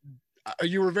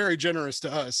 you were very generous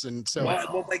to us. And so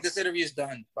well, like this interview's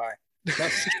done. Bye.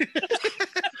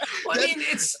 Well, I mean,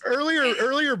 it's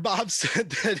earlier Bob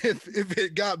said that if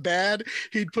it got bad,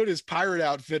 he'd put his pirate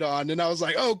outfit on. And I was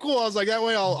like, oh, cool. I was like, that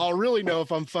way I'll really know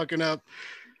if I'm fucking up.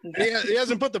 He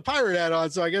hasn't put the pirate hat on,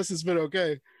 so I guess it's been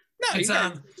okay. No, it's,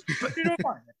 but you're doing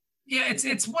fine. Yeah,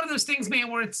 it's one of those things,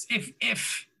 man, where it's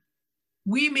if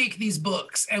we make these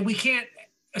books and we can't,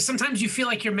 sometimes you feel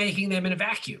like you're making them in a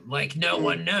vacuum, like no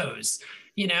one knows,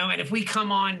 and if we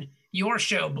come on your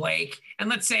show, Blake, and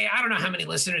let's say, I don't know how many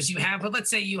listeners you have, but let's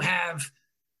say you have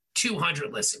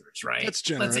 200 listeners, right? That's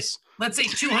generous. Let's say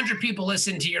 200 people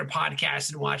listen to your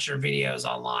podcast and watch your videos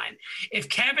online. If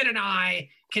Kevin and I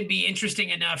can be interesting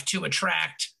enough to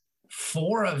attract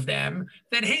 4 of them,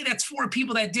 then hey, that's 4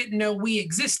 people that didn't know we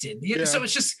existed. Yeah. So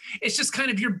it's just kind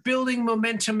of, you're building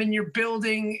momentum and you're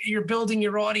building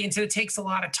your audience, and it takes a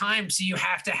lot of time. So you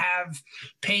have to have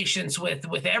patience with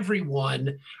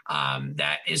everyone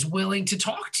that is willing to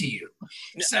talk to you.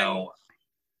 So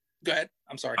go ahead.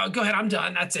 I'm sorry. Go ahead. I'm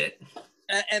done. That's it.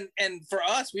 And for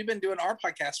us, we've been doing our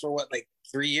podcast for what, like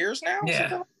 3 years now?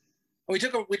 Yeah. We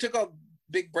took a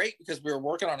big break because we were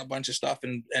working on a bunch of stuff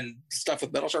and stuff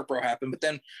with Metal Shark Bro happened, but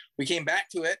then we came back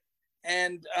to it,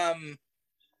 and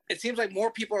it seems like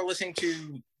more people are listening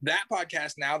to that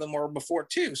podcast now than were before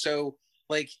too. So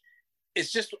like, it's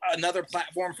just another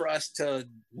platform for us to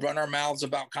run our mouths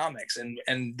about comics,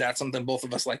 and that's something both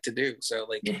of us like to do. So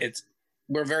like,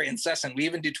 we're very incessant. We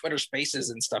even do Twitter Spaces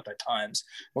and stuff at times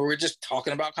where we're just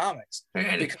talking about comics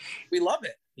because we love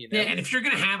it. Yeah, and if you're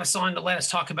going to have us on to let us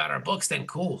talk about our books, then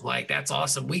cool. Like, that's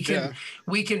awesome. We can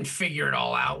figure it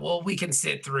all out. Well, we can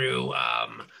sit through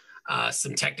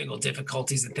some technical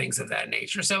difficulties and things of that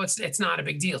nature. So it's not a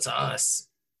big deal to us.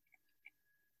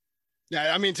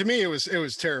 Yeah, I mean, to me, it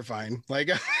was terrifying. Like,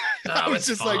 I was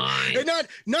just fine. like, and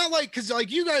not like, because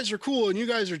like you guys are cool and you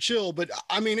guys are chill, but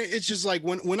I mean, it's just like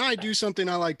when I do something,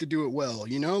 I like to do it well,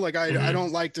 like I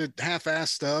don't like to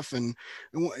half-ass stuff, and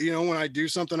when I do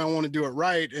something, I want to do it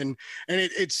right, and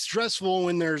it's stressful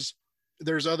when there's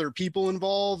other people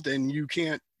involved, and you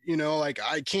can't, like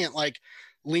I can't like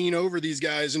lean over these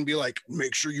guys and be like,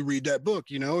 make sure you read that book,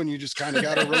 and you just kind of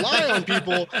got to rely on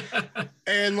people.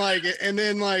 And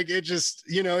then it just,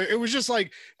 it was just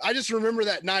like, I just remember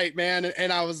that night, man.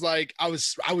 And I was like, I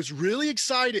was really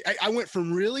excited. I went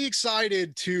from really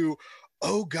excited to,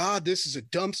 oh God, this is a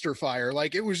dumpster fire.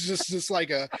 Like, it was just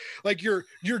like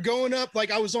you're going up,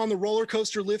 like I was on the roller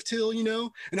coaster lift hill,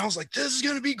 and I was like, this is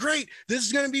going to be great. This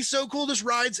is going to be so cool. This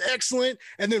ride's excellent.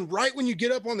 And then right when you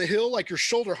get up on the hill, like your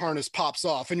shoulder harness pops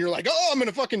off and you're like, oh, I'm going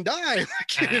to fucking die.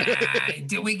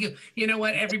 You know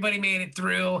what? Everybody made it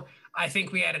through. I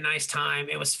think we had a nice time.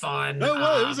 It was fun. No,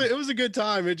 well, it was a good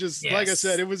time. It just, Yes. like I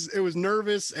said, it was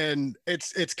nervous, and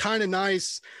it's kind of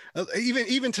nice.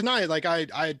 Even tonight, like I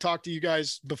had talked to you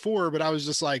guys before, but I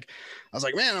was like,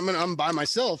 man, I'm by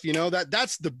myself.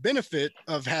 That's the benefit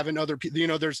of having other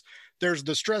people. There's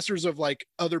the stressors of like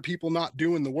other people not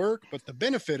doing the work, but the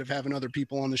benefit of having other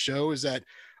people on the show is that,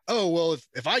 oh, well,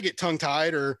 if I get tongue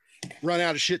tied or run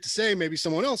out of shit to say, maybe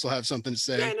someone else will have something to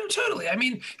say. Yeah, no, totally. I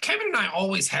mean, Kevin and I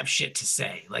always have shit to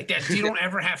say like that. You don't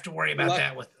ever have to worry about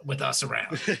that with us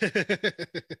around.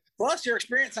 Plus, your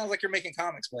experience sounds like you're making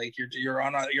comics, Blake. You're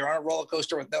on a roller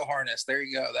coaster with no harness. There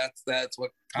you go. That's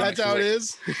what. That's how it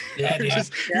is. Yeah,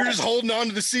 you're just holding on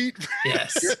to the seat.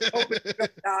 Yes. You're hoping you're gonna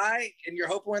die, and you're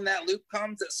hoping when that loop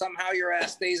comes that somehow your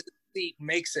ass stays in the seat and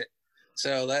makes it.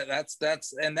 So that's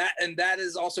that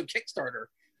is also Kickstarter.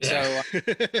 Yeah. So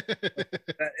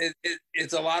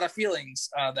it's a lot of feelings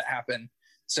that happen.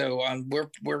 So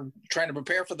we're trying to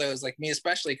prepare for those, like me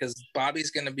especially, because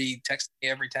Bobby's going to be texting me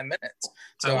every 10 minutes.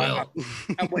 So I'm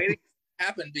waiting to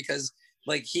happen because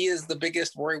like he is the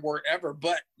biggest worrywart ever.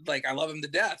 But like I love him to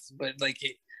death. But like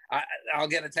I'll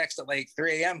get a text at like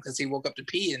 3 a.m. because he woke up to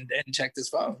pee and checked his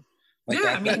phone. Like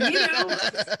yeah, I mean,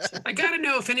 I got to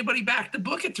know if anybody backed the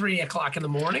book at 3 o'clock in the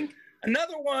morning.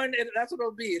 Another one, and that's what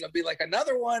it'll be. It'll be like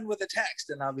another one with a text,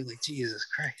 and I'll be like, Jesus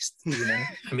Christ,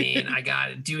 I mean, I got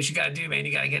to do what you got to do, man.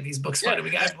 You got to get these books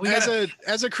funded.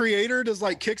 As a creator, does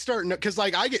like Kickstarter? Because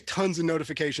like I get tons of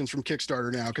notifications from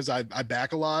Kickstarter now because I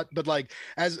back a lot. But like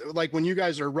when you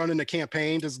guys are running a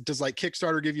campaign, does like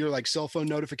Kickstarter give you like cell phone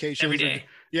notifications every day?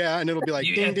 Yeah, and it'll be like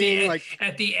ding ding, like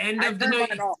at the end of the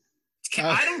night.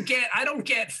 I don't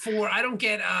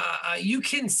get you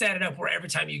can set it up where every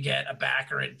time you get a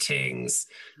backer it tings,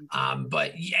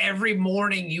 but every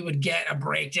morning you would get a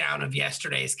breakdown of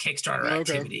yesterday's Kickstarter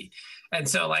activity. And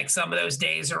so like some of those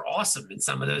days are awesome and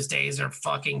some of those days are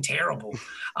fucking terrible.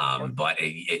 But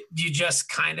you just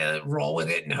kind of roll with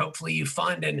it and hopefully you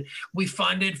fund. And we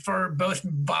funded for both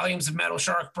volumes of Metal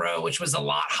Shark Bro, which was a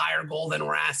lot higher goal than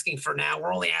we're asking for now.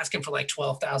 We're only asking for like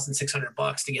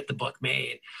 $12,600 to get the book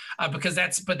made, because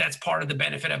that's part of the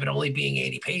benefit of it only being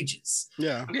 80 pages.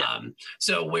 Yeah.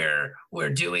 So we're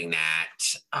doing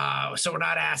that. So we're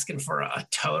not asking for a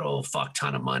total fuck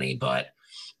ton of money, but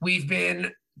we've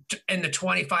been in the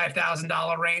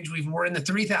 $25,000 range. We're in the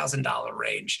 $3,000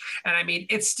 range. And I mean,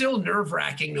 it's still nerve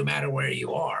wracking no matter where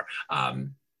you are.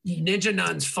 Ninja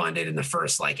Nuns funded in the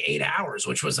first like 8 hours,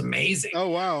 which was amazing. Oh,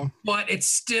 wow. But it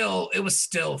was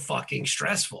still fucking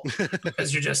stressful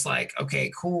because you're just like,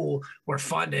 okay, cool. We're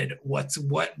funded. What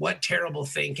terrible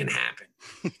thing can happen?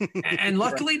 And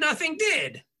luckily nothing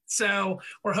did. So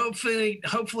we're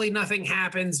hopefully nothing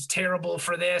happens terrible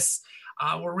for this.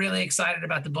 We're really excited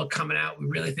about the book coming out. We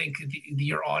really think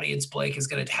your audience, Blake, is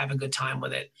going to have a good time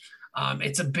with it.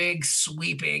 It's a big,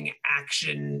 sweeping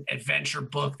action adventure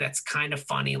book that's kind of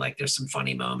funny. Like there's some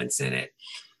funny moments in it.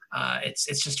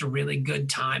 It's just a really good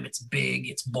time. It's big,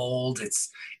 it's bold,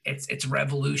 it's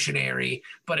revolutionary,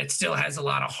 but it still has a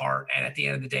lot of heart. And at the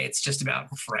end of the day, it's just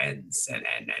about friends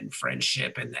and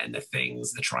friendship and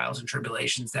the trials and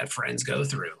tribulations that friends go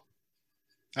through.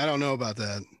 I don't know about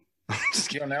that.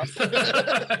 You don't know?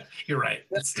 You're right.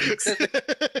 There's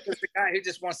the guy who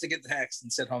just wants to get the text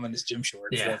and sit home in his gym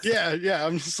shorts. Yeah.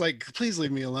 I'm just like, please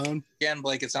leave me alone. Again,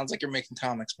 Blake, it sounds like you're making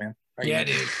comics, man. Yeah,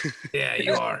 dude. Yeah,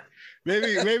 you are.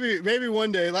 Maybe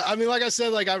one day. I mean, like I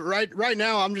said, like right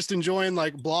now, I'm just enjoying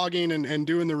like blogging and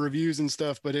doing the reviews and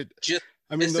stuff. But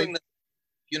the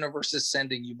universe is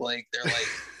sending you, Blake. They're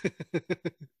like.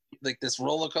 Like this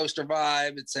roller coaster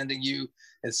vibe. It's sending you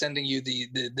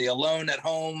the alone at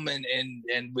home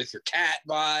and with your cat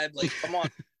vibe. Like, come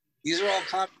on, these are all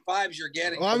comic vibes you're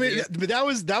getting. Well, I mean, but that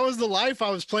was the life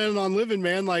I was planning on living,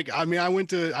 man. Like, I mean,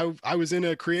 I was in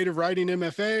a creative writing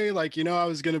MFA. Like, I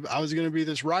was gonna be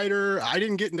this writer. I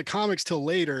didn't get into comics till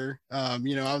later. I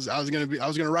was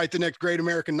gonna write the next great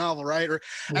American novel, right? Or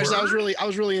actually, I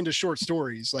was really into short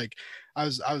stories. Like, I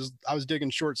was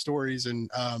digging short stories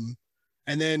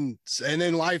and then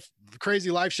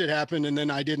crazy life shit happened. And then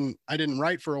I didn't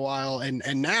write for a while. And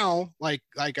now like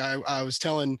I was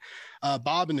telling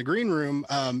Bob in the green room,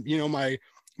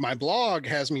 my blog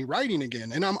has me writing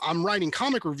again, and I'm writing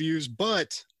comic reviews,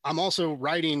 but I'm also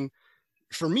writing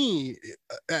for me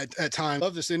at times. I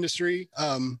love this industry.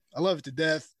 I love it to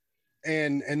death.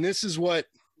 And this is what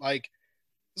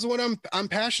I'm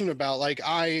passionate about. Like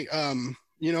I've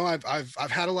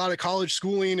had a lot of college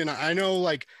schooling, and I know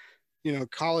like,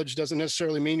 college doesn't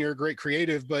necessarily mean you're a great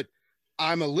creative, but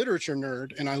I'm a literature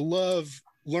nerd and I love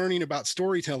learning about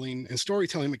storytelling and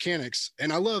storytelling mechanics.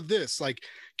 And I love this, like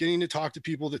getting to talk to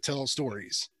people that tell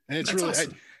stories. And it's really,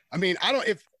 awesome. I mean,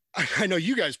 I know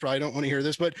you guys probably don't want to hear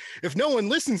this, but if no one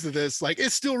listens to this, like,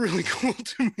 it's still really cool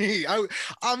to me. I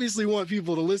obviously want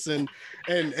people to listen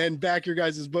and back your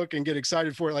guys' book and get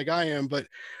excited for it like I am. But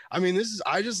I mean,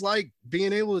 I just like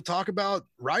being able to talk about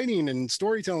writing and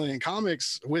storytelling and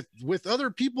comics with other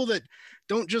people that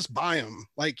don't just buy them.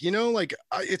 Like, you know, like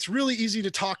it's really easy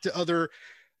to talk to other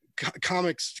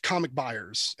comic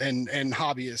buyers and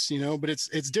hobbyists, you know, but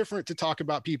it's different to talk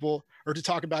about people, or to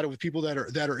talk about it with people that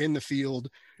are in the field,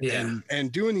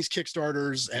 and doing these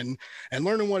Kickstarters and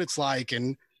learning what it's like,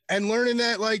 and learning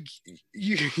that, like,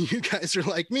 you guys are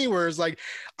like me, whereas like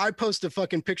I post a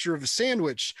fucking picture of a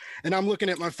sandwich and I'm looking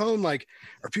at my phone like,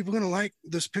 are people gonna like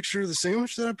this picture of the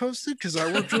sandwich that I posted, because I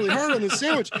worked really hard on this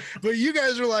sandwich? But you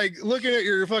guys are like looking at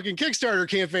your fucking Kickstarter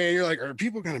campaign and you're like, are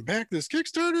people gonna back this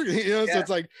Kickstarter? You know, so it's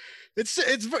like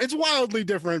it's wildly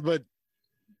different, but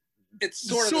it's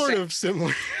sort of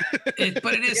similar.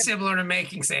 But it is similar to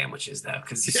making sandwiches, though,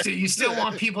 because you still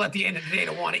want people at the end of the day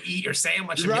to want to eat your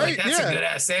sandwich and be like, that's a good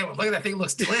ass sandwich. Look at that thing,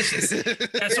 looks delicious.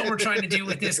 That's what we're trying to do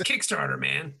with this Kickstarter,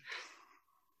 man.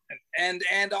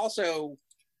 And also,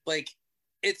 like,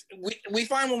 we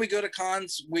find when we go to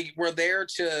cons, we're there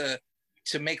to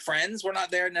make friends. We're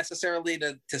not there necessarily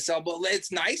to sell books.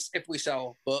 It's nice if we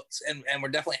sell books, and we're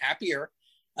definitely happier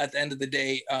at the end of the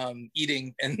day,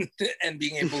 eating and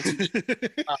being able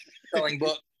to selling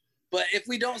books. But if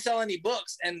we don't sell any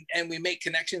books and we make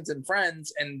connections and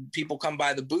friends, and people come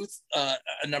by the booth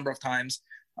a number of times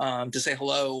to say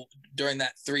hello during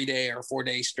that 3-day or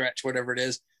 4-day stretch, whatever it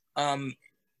is,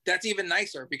 that's even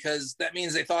nicer, because that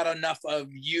means they thought enough of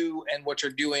you and what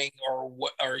you're doing,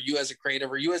 or you as a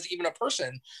creative, or you as even a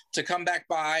person, to come back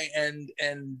by and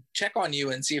check on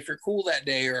you and see if you're cool that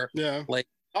day, or like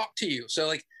talk to you. So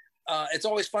like it's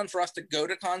always fun for us to go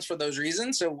to cons for those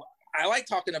reasons. So I like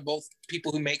talking to both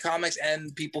people who make comics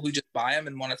and people who just buy them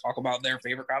and want to talk about their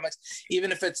favorite comics,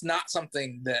 even if it's not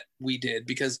something that we did,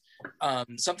 because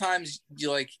sometimes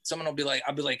someone will be like,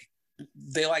 I'll be like,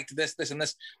 they liked this, and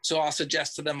this, so I'll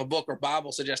suggest to them a book, or Bob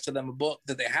will suggest to them a book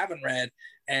that they haven't read,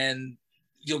 and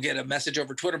you'll get a message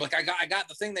over Twitter like, I got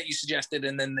the thing that you suggested,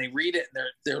 and then they read it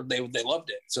and they loved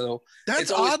it. So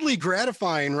that's oddly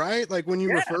gratifying, right? Like when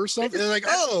you refer something, they're like,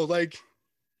 oh, like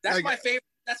that's like, my favorite.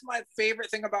 That's my favorite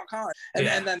thing about cons. And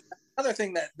then another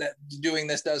thing that doing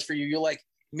this does for you, you'll like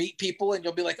meet people and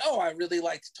you'll be like, oh, I really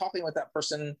liked talking with that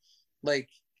person. Like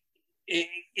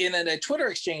in a Twitter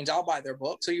exchange, I'll buy their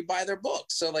book, so you buy their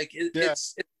books. So like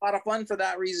it's a lot of fun for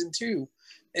that reason too.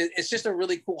 It's just a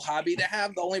really cool hobby to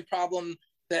have. The only problem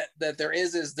that there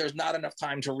is there's not enough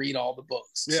time to read all the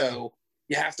books. So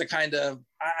you have to kind of,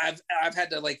 I've had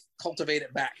to like cultivate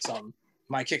it back some.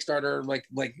 My Kickstarter, like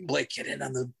Blake, get in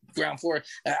on the ground floor.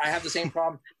 I have the same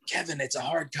problem. Kevin, it's a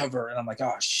hardcover, and I'm like,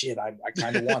 oh shit, I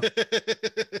kind of want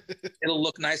it. It'll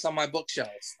look nice on my bookshelf.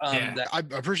 I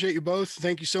appreciate you both.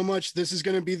 Thank you so much. This is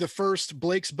going to be the first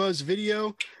Blake's Buzz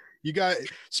video. You got,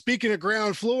 speaking of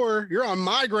ground floor, you're on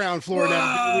my ground floor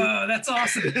now. That's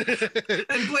awesome.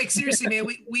 And Blake, seriously, man,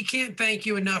 we can't thank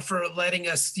you enough for letting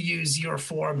us use your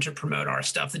forum to promote our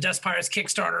stuff. The Dust Pirates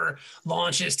Kickstarter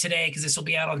launches today, because this will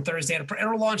be out on Thursday.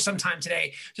 It'll launch sometime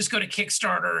today. Just go to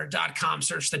Kickstarter.com,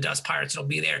 search the Dust Pirates. It'll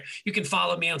be there. You can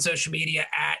follow me on social media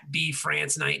at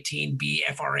BFrantz19,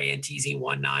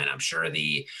 BFRANTZ19. I'm sure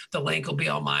the link will be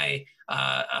on my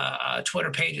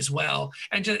Twitter page as well.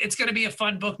 And it's going to be a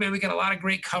fun book, man. We got a lot of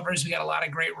great covers. We got a lot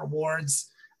of great rewards.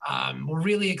 We're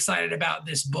really excited about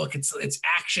this book. It's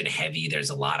action heavy. There's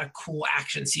a lot of cool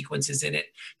action sequences in it.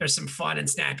 There's some fun and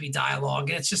snappy dialogue.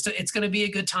 And it's going to be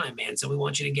a good time, man. So we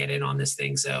want you to get in on this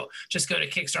thing. So just go to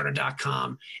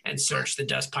Kickstarter.com and search the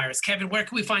Dust Pirates. Kevin, where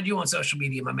can we find you on social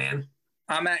media, my man?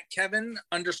 I'm at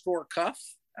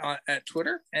Kevin_Cuffe at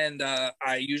Twitter, and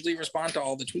I usually respond to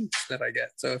all the tweets that I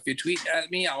get. So if you tweet at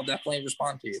me, I'll definitely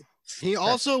respond to you. He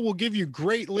also will give you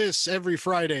great lists every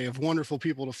Friday of wonderful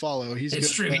people to follow.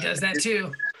 It's true. He does that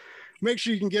too. Make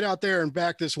sure you can get out there and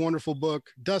back this wonderful book,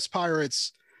 Dust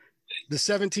Pirates, the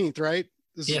 17th, right?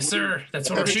 Yes, sir. That's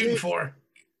what we're shooting for.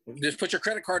 Just put your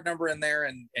credit card number in there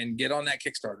and get on that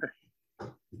Kickstarter.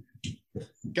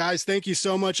 Guys, thank you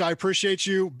so much. I appreciate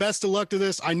you. Best of luck to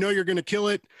this. I know you're going to kill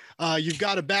it. You've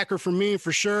got a backer from me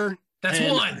for sure. That's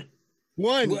one.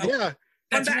 One, yeah.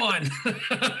 That's one.